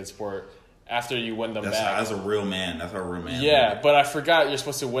being a good sport after you win them back. That's a real man. That's how a real man. Yeah, but I forgot you're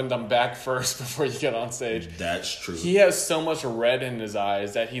supposed to win them back first before you get on stage. That's true. He has so much red in his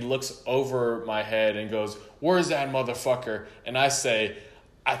eyes that he looks over my head and goes, "Where's that motherfucker?" And I say,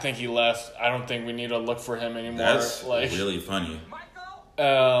 "I think he left. I don't think we need to look for him anymore." That's like, really funny.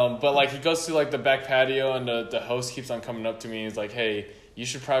 but like he goes to like the back patio and the host keeps on coming up to me. He's like, "Hey, you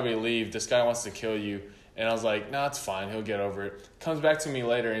should probably leave. This guy wants to kill you." And I was like, "No, it's fine. He'll get over it." Comes back to me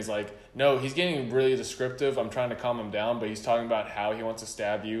later and he's like, "No, he's getting really descriptive. I'm trying to calm him down, but he's talking about how he wants to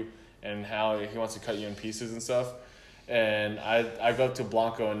stab you and how he wants to cut you in pieces and stuff." And I go up to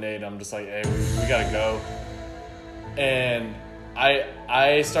Blanco and Nate. I'm just like, "Hey, we gotta go." And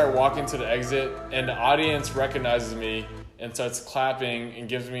I start walking to the exit, and the audience recognizes me and starts clapping and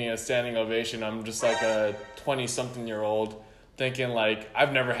gives me a standing ovation. I'm just like a 20-something-year-old thinking, like,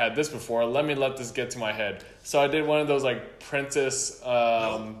 I've never had this before. Let this get to my head. So I did one of those, like, princess,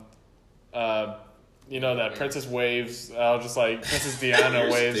 that princess waves. I was just like, Princess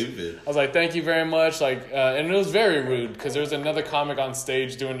Diana waves. Stupid. I was like, thank you very much. Like, and it was very rude because there was another comic on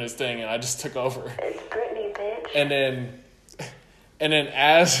stage doing his thing, and I just took over. It's Brittany, bitch. And then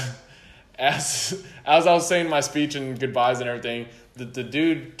as I was saying my speech and goodbyes and everything, the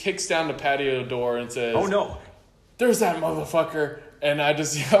dude kicks down the patio door and says, Oh no. "There's that motherfucker." And I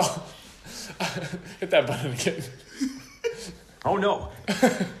just yell, hit that button again. Oh no.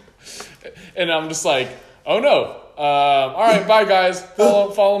 And I'm just like, oh no. All right, bye guys.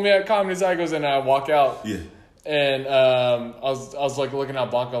 Follow me at Comedy Zygos, and I walk out. Yeah. And I was like looking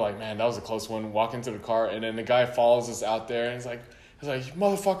at Blanco like, man, that was a close one. Walk into the car, and then the guy follows us out there, and he's like,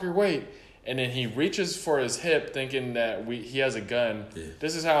 motherfucker, wait. And then he reaches for his hip, thinking that he has a gun. Yeah.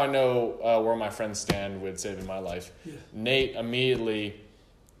 This is how I know where my friends stand with saving my life. Yeah. Nate immediately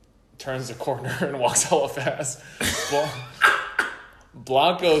turns the corner and walks hella fast.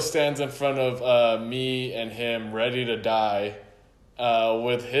 Blanco stands in front of me and him, ready to die,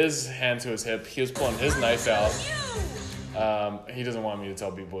 with his hand to his hip. He was pulling his knife out. He doesn't want me to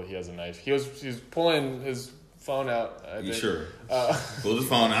tell people he has a knife. He was pulling his phone out. I think. You sure? Pull his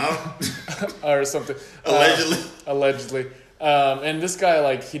phone out? Or something. Allegedly. And this guy,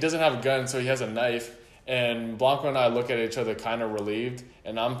 like, he doesn't have a gun, so he has a knife. And Blanco and I look at each other kind of relieved.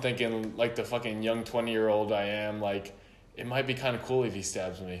 And I'm thinking, like the fucking young 20-year-old I am, like, it might be kind of cool if he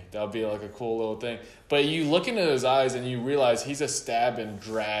stabs me. That would be like a cool little thing. But you look into his eyes and you realize he's a stab and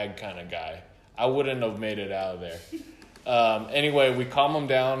drag kind of guy. I wouldn't have made it out of there. Anyway, we calm him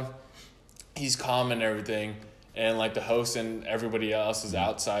down. He's calm and everything. And like the host and everybody else is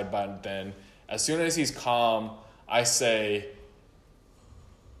outside by then. As soon as he's calm, I say,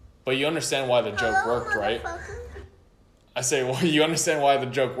 "But you understand why the joke worked, right?" I say, "Well, you understand why the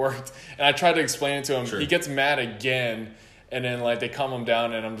joke worked." And I try to explain it to him. Sure. He gets mad again. And then like they calm him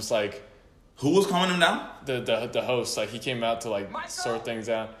down, and I'm just like, who was calming him down? The host. Like he came out to like sort things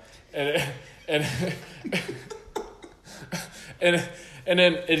out. And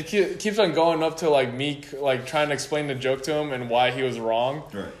then it keeps on going up to like me like trying to explain the joke to him and why he was wrong.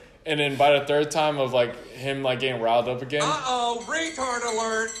 Right. And then by the third time of like him like getting riled up again. Retard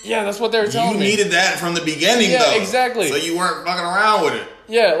alert. Yeah, that's what they were telling me. You needed that from the beginning, though. Yeah, exactly. So you weren't fucking around with it.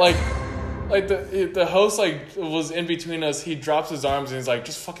 Yeah, like the host like was in between us. He drops his arms and he's like,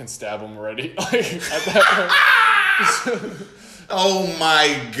 "Just fucking stab him already." Like at that point. Oh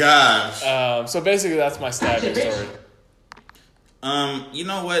my gosh. So basically, that's my stabbing story. You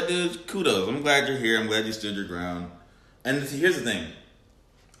know what, dude? Kudos. I'm glad you're here. I'm glad you stood your ground. And here's the thing.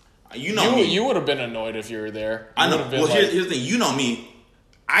 You know me. You would have been annoyed if you were there. I know. Well, here's the thing. You know me.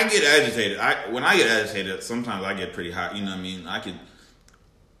 I get agitated. When I get agitated, sometimes I get pretty hot. You know what I mean? I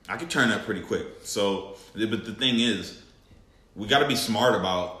could turn up pretty quick. So, but the thing is, we got to be smart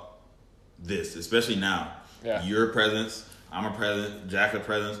about this, especially now. Yeah. Your presence, I'm a present, Jack a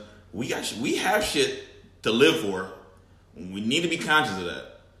presence. We have shit to live for. We need to be conscious of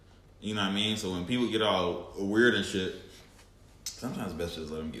that. You know what I mean? So when people get all weird and shit, sometimes it's best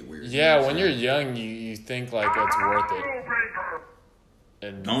just let them get weird. Yeah, when you're young, you think like it's worth it.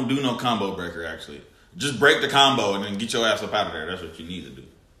 And don't do no combo breaker, actually. Just break the combo and then get your ass up out of there. That's what you need to do.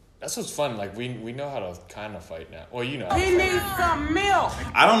 That's what's fun. Like, we know how to kind of fight now. Well, you know. He needs some milk.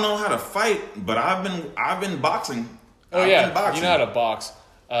 I don't know how to fight, but I've been boxing. Oh, yeah. You know how to box.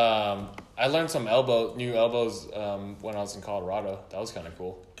 I learned some new elbows when I was in Colorado. That was kind of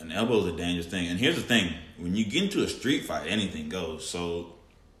cool. An elbow is a dangerous thing. And here's the thing. When you get into a street fight, anything goes. So,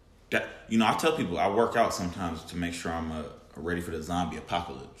 I tell people I work out sometimes to make sure I'm ready for the zombie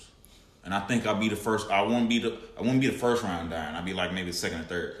apocalypse. and I think I'll be the first. I won't be the first round dying. I'll be like maybe second or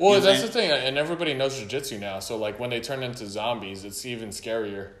third. Well, You know what that's I'm the thing, and everybody knows jiu-jitsu now. So like when they turn into zombies, it's even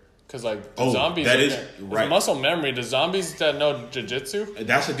scarier because like the zombies. that is it's right. muscle memory. The zombies that know jiu-jitsu. saying?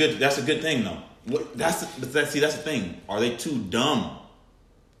 That's a good thing though. That's the thing. Are they too dumb?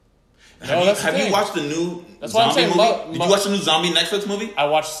 Have you watched the new That's why I'm zombie saying movie? Did you watch the new zombie Netflix movie? I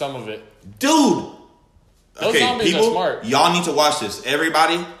watched some of it. Dude. Those zombies are smart. Y'all need to watch this.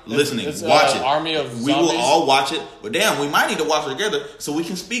 Everybody listening, it's watch it. Army of We will Zombies. all watch it. But damn, we might need to watch it together so we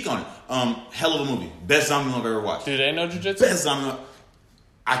can speak on it. Hell of a movie. Best zombie movie I've ever watched. Do they know jiu-jitsu? Best zombie.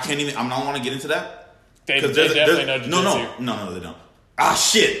 I can't even. I don't want to get into that. They 'Cause definitely know jiu-jitsu. No, they don't. Ah,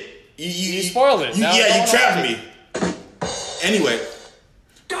 shit. You spoiled it. Now You I don't trapped wanna me. Anyway,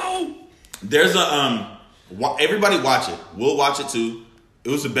 go. There's a everybody watch it. We'll watch it too. It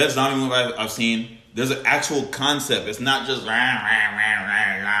was the best zombie movie I've seen. There's an actual concept. It's not just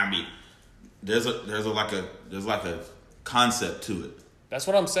zombie. There's like a concept to it. That's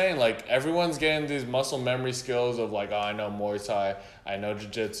what I'm saying. Like everyone's getting these muscle memory skills of like, oh, I know Muay Thai, I know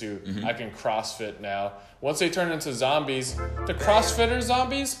Jiu-Jitsu, Mm-hmm. I can CrossFit now. Once they turn into zombies, the CrossFitter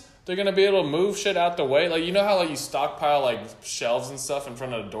zombies, they're gonna be able to move shit out the way. Like you know how like you stockpile like shelves and stuff in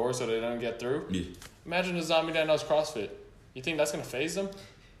front of the door so they don't get through. Yeah. Imagine a zombie that knows CrossFit. You think that's gonna phase them?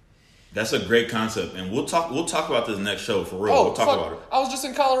 That's a great concept, and we'll talk about this next show for real. Oh, We'll talk fuck. about it. I was just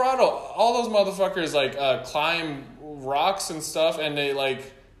in Colorado. All those motherfuckers like climb rocks and stuff, and they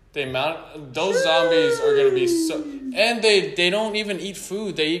mount. Those zombies are gonna be so. And they don't even eat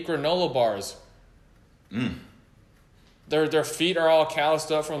food. They eat granola bars. Their feet are all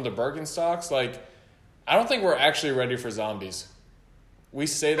calloused up from the Birkenstocks. Like, I don't think we're actually ready for zombies. We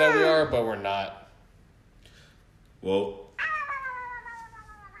say that we are, but we're not. Well,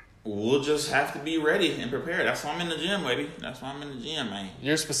 we'll just have to be ready and prepared. That's why I'm in the gym, baby. That's why I'm in the gym, man.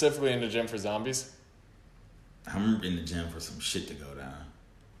 You're specifically in the gym for zombies? I'm in the gym for some shit to go down.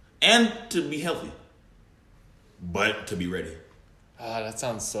 And to be healthy. But to be ready. Ah, that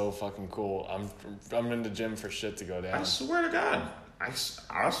sounds so fucking cool. I'm in the gym for shit to go down. I swear to God. I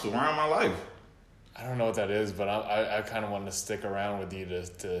swear on my life. I don't know what that is, but I kind of want to stick around with you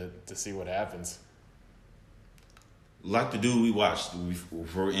to see what happens. Like the dude we watched,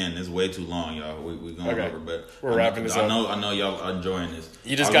 we're in. It's way too long, y'all. We're going Okay. over, but We're wrapping this up. I know y'all are enjoying this.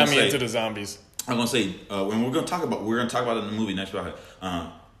 You just got me into the zombies. I'm gonna say when we're gonna talk about it in the movie next week.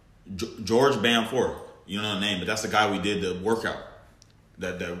 George Bamford, you don't know the name, but that's the guy we did the workout.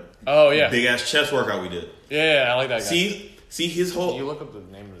 That Oh yeah, big ass chest workout we did. yeah, I like that guy. See his whole. Can you look up the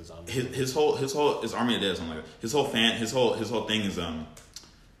name of the zombie? His whole is Army of Dead, something like that. His whole thing is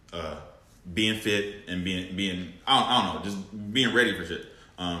being fit and being I don't know, just being ready for shit.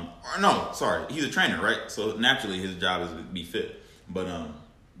 He's a trainer, right? So naturally his job is to be fit. But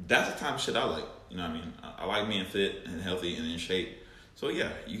that's the type of shit I like. You know what I mean? I like being fit and healthy and in shape. So yeah,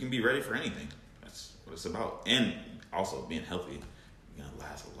 you can be ready for anything. That's what it's about. And also being healthy, you're gonna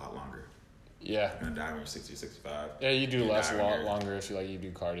last a lot longer. Yeah, You're gonna die when you're 60 or 65. yeah, you do You're last a dying lot here. longer if you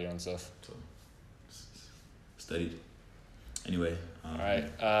do cardio and stuff. So studied. Anyway. All right,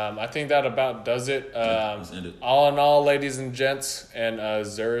 I think that about does it. Let's end it. All in all, ladies and gents, and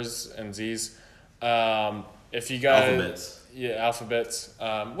Zers and Zs, if you guys, alphabets,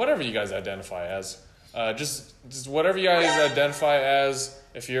 whatever you guys identify as, just whatever you guys identify as.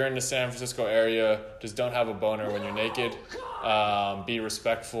 If you're in the San Francisco area, just don't have a boner when you're naked. Be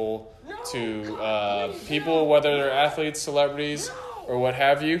respectful to people, whether they're athletes, celebrities, or what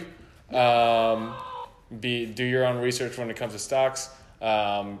have you. Do your own research when it comes to stocks.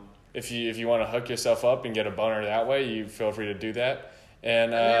 If you want to hook yourself up and get a boner that way, you feel free to do that.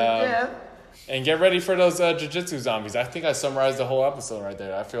 And get ready for those jiu-jitsu zombies. I think I summarized the whole episode right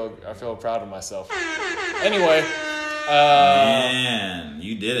there. I feel proud of myself. Anyway, Man,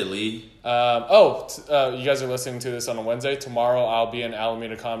 you did it, Lee. you guys are listening to this on a Wednesday. Tomorrow I'll be in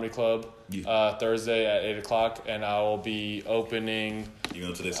Alameda Comedy Club. Yeah. Thursday at 8:00, and I will be opening. You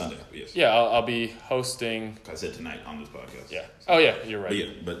know, today Sunday. Yes. Yeah, I'll be hosting. I said tonight on this podcast. Yeah. Oh yeah, you're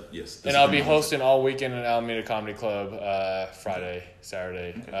right. But yes. this And is I'll gonna be hosting all weekend in Alameda Comedy Club, Friday,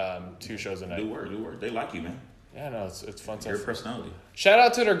 Saturday, 2 shows a night. Do work. They like you, man. Yeah, no, it's fun Your stuff. personality. Shout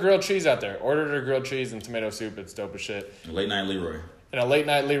out to their grilled cheese out there. Order their grilled cheese and tomato soup. It's dope as shit. Late night Leroy. And a late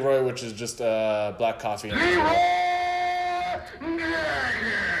night Leroy, which is just black coffee and tequila.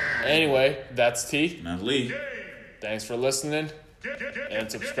 Anyway, that's T. And that's Lee. Thanks for listening.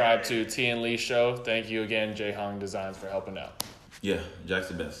 And subscribe to T and Lee Show. Thank you again, Jay Hong Designs, for helping out. Yeah, Jack's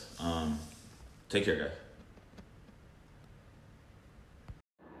the best. Take care, guys.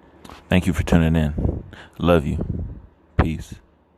 Thank you for tuning in. Love you. Peace.